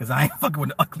 Because I ain't fucking with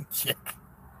an ugly chick.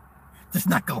 Just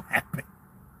not gonna happen.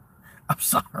 I'm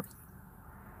sorry.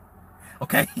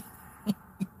 Okay?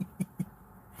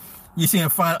 You seen a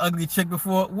fine ugly chick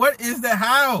before? What is that?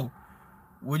 How?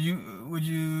 Would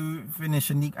you finish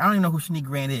Shanique? I don't even know who Shanique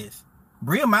Grant is.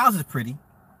 Bria Miles is pretty.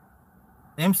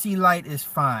 MC Light is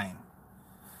fine.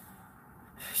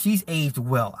 She's aged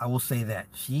well. I will say that.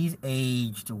 She's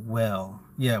aged well.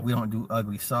 Yeah, we don't do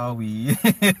ugly. Sorry.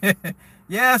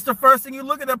 Yeah, it's the first thing you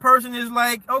look at a person is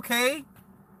like, okay.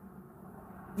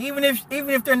 Even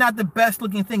if they're not the best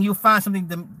looking thing, you'll find something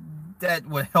that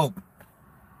would help.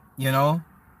 You know?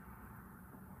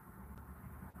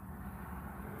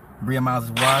 Bria Miles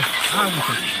is washed.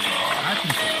 I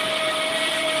think so.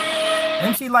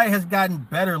 MC Light has gotten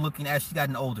better looking as she's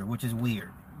gotten older, which is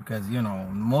weird. Because, you know,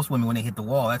 most women, when they hit the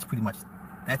wall, that's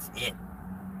it.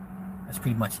 That's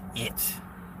pretty much it.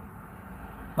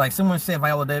 Like someone said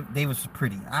Viola Davis was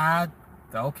pretty.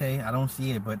 Okay, I don't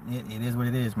see it, but it is what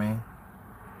it is, man.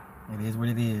 It is what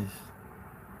it is.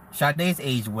 Sade's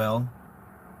aged well.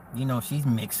 You know, she's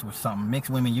mixed with something. Mixed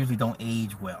women usually don't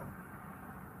age well.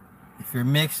 If you're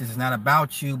mixed, it's not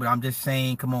about you, but I'm just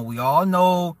saying, come on, we all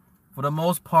know, for the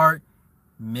most part,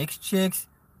 mixed chicks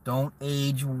don't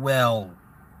age well.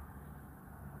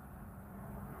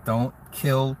 Don't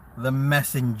kill the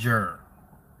messenger.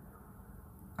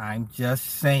 I'm just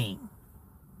saying.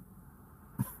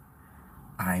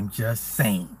 I'm just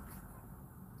saying.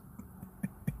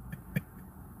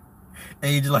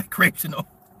 Age like grapes on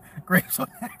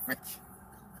average.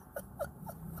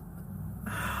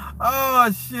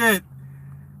 Oh shit.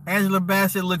 Angela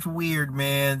Bassett looks weird,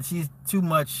 man. She's too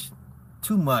much.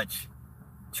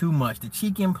 The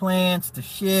cheek implants, the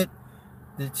shit.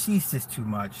 She's just too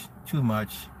much.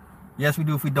 Yes, we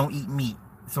do if we don't eat meat.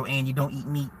 So, Ann, you don't eat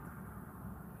meat.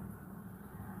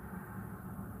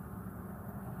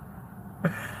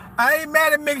 I ain't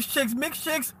mad at mixed chicks. Mixed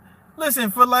chicks,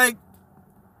 listen, for like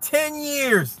 10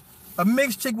 years, a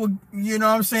mixed chick will, you know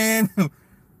what I'm saying?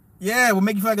 Yeah, will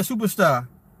make you feel like a superstar.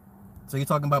 So you're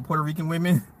talking about Puerto Rican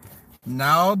women?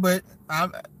 No, but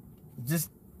the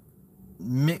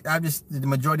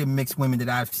majority of mixed women that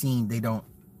I've seen, they don't.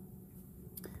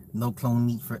 No clone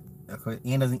meat for.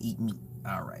 Ann doesn't eat meat.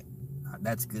 All right,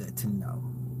 that's good to know.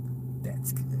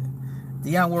 That's good.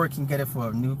 Dionne Warwick can get it for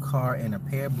a new car and a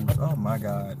pair of boots. Oh my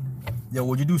God. Yo,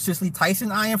 would you do Cicely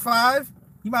Tyson Iron 5?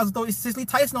 You might as well throw Cicely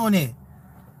Tyson on there.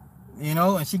 You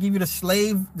know, and she give you the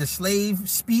slave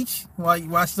speech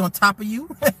while she's on top of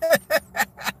you.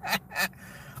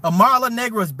 Amara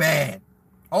Negra is bad.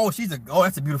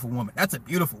 That's a beautiful woman. That's a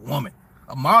beautiful woman.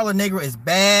 Amara Negra is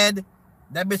bad.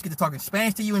 That bitch gets to talking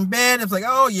Spanish to you in bed. It's like,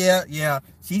 oh yeah.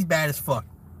 She's bad as fuck.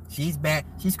 She's bad.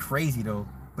 She's crazy though.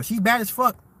 But she's bad as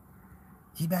fuck.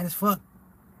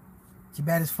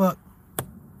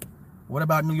 What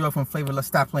about New York from Flavor? Let's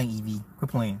stop playing, Evie.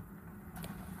 Quit playing.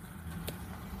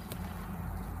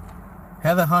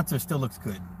 Heather Hunter still looks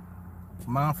good.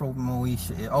 Mom from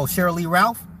Moesha. Oh, Cheryl Lee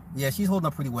Ralph? Yeah, she's holding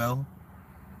up pretty well.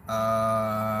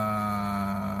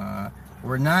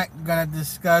 We're not gonna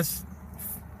discuss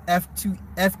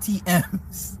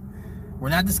FTMs. We're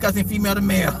not discussing female to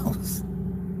males.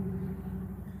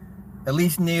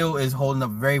 Elise Neal is holding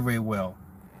up very, very well.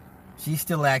 She's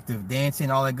still active, dancing,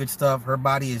 all that good stuff. Her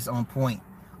body is on point.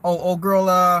 Oh, girl,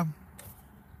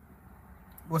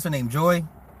 what's her name? Joy?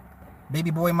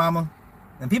 Baby boy mama?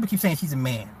 And people keep saying she's a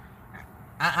man.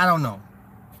 I don't know.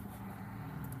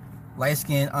 Light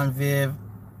skin, Unviv.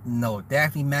 No,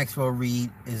 Daphne Maxwell Reid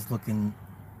is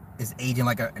aging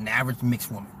like an average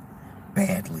mixed woman.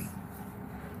 Badly.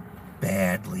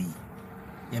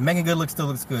 Yeah, Megan Good still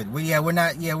looks good. We're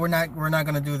not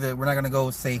gonna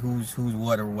go say who's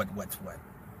what or what's what.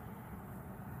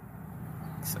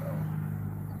 So,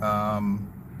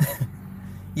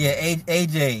 yeah,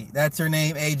 AJ, that's her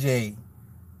name, AJ.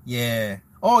 Yeah.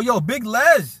 Oh, yo, Big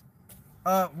Les,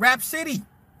 Rap City.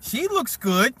 She looks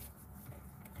good.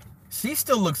 She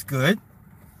still looks good.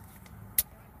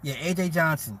 Yeah, AJ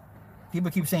Johnson.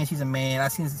 People keep saying she's a man. I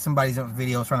seen somebody's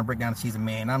video trying to break down that she's a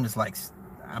man. I'm just like,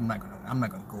 I'm not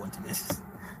gonna go into this.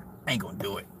 I ain't gonna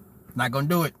do it. Not gonna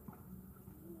do it.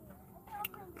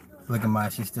 Look at my,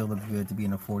 she still looks good to be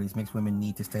in her 40s. Mixed women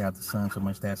need to stay out the sun so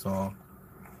much. That's all.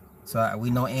 So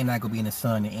we know Ann not gonna be in the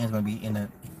sun, and Ann's gonna be in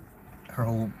her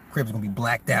whole crib's gonna be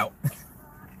blacked out.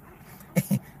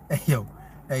 Hey yo,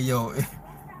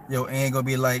 Ann gonna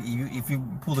be like, if you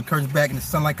pull the curtains back and the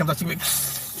sunlight comes out, she be like,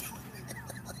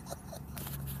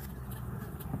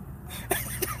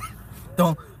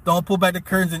 Don't pull back the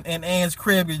curtains in Ann's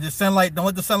crib. The sunlight, don't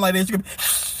let the sunlight in.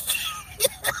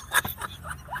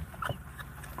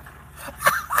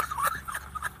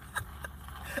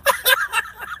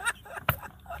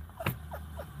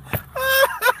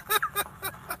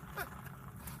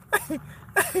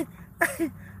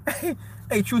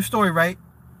 Hey, Okay, true story, right?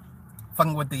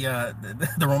 Fucking with the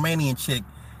Romanian chick,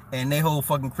 and their whole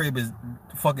fucking crib is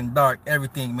fucking dark,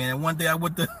 everything, man. And one day I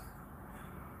went to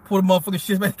pull the motherfucking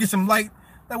shit back to get some light.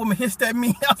 That woman hissed at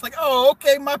me. I was like, oh,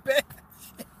 okay, my bad.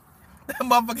 Shit. That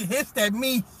motherfucker hissed at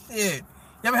me. Shit.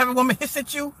 You ever have a woman hiss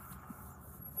at you?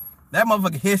 That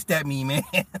motherfucker hissed at me, man.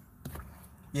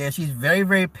 Yeah, she's very,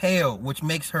 very pale, which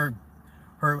makes her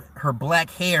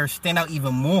black hair stand out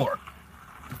even more.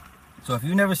 So if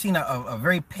you've never seen a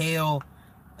very pale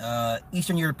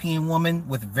Eastern European woman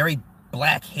with very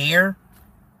black hair,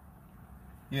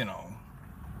 you know.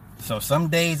 So some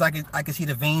days I can see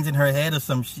the veins in her head or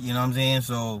some shit, you know what I'm saying?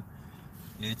 So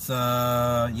it's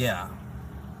yeah.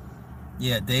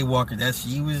 Yeah, Daywalker, that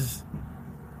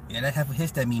heifer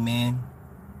hissed at me, man.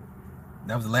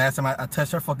 That was the last time I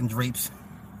touched her fucking drapes.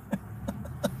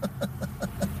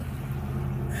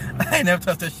 I ain't never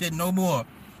touched that shit no more.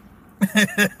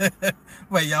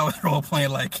 Wait, y'all was role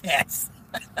playing like cats.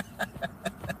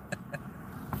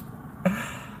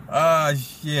 Oh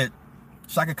shit.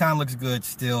 Shaka Khan looks good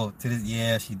still to this.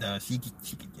 Yeah, she does. She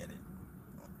could get it.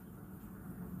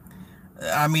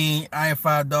 I mean, Iron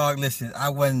 5 Dog. Listen,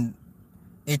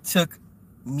 it took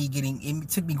me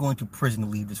going to prison to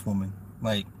leave this woman.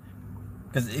 Like,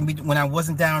 because when I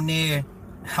wasn't down there,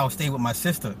 I would stay with my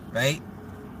sister, right?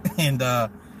 And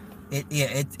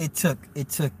it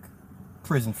took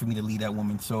prison for me to leave that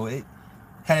woman. So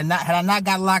had I not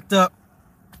got locked up,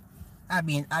 I'd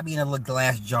be in a little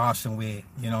glass jar somewhere.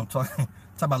 You know, talk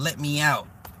about let me out.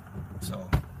 So,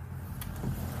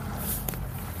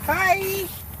 hi.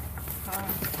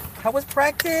 How was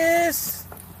practice?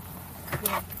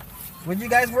 Yeah. What did you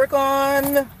guys work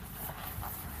on?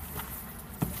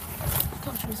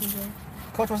 Coach wasn't there.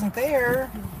 Coach wasn't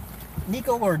there.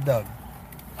 Nico or Doug?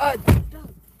 Doug.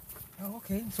 Oh,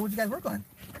 okay. So what did you guys work on?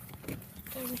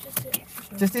 Okay, we just did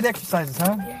exercise. Just did exercises,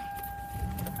 huh? Yeah.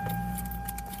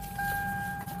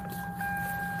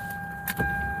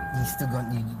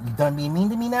 You done being mean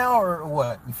to me now, or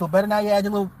what? You feel better now? You had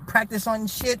your little practice on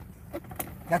shit?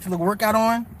 Got your little workout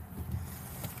on?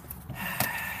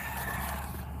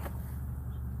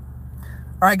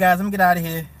 Alright guys, I'm gonna get out of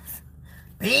here.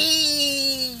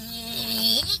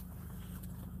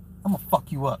 I'm gonna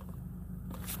fuck you up.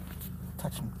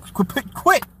 Touch me.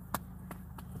 Quit!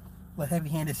 Let heavy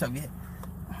handed stuff yet.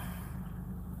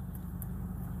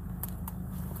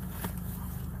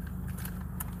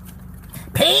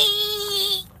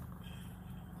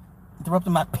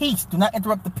 Interrupting my peace. Do not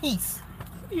interrupt the peace.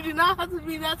 You do not have to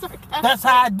be that sarcastic. That's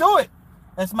how I do it.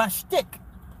 That's my shtick.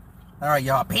 All right,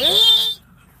 y'all. Back.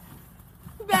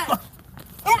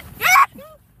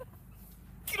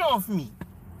 Get off me.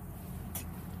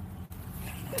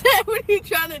 What are you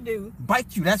trying to do?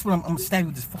 Bite you. That's what I'm gonna stab you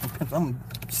with this fucking pencil. I'm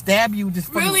gonna stab you with this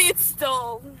fucking... Really, it's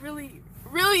still really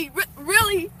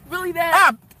that.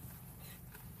 Ah!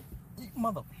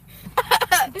 Mother.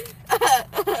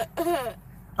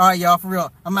 All right, y'all, for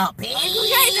real. I'm out. Okay, now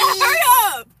hurry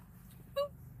up.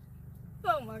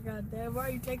 Oh my god, Dad, why are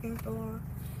you taking so long?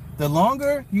 The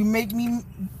longer you make me,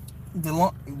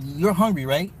 you're hungry,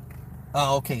 right?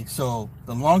 Oh, okay. So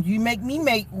the longer you make me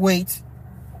wait.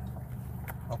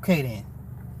 Okay then.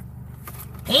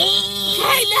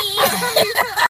 Okay, now.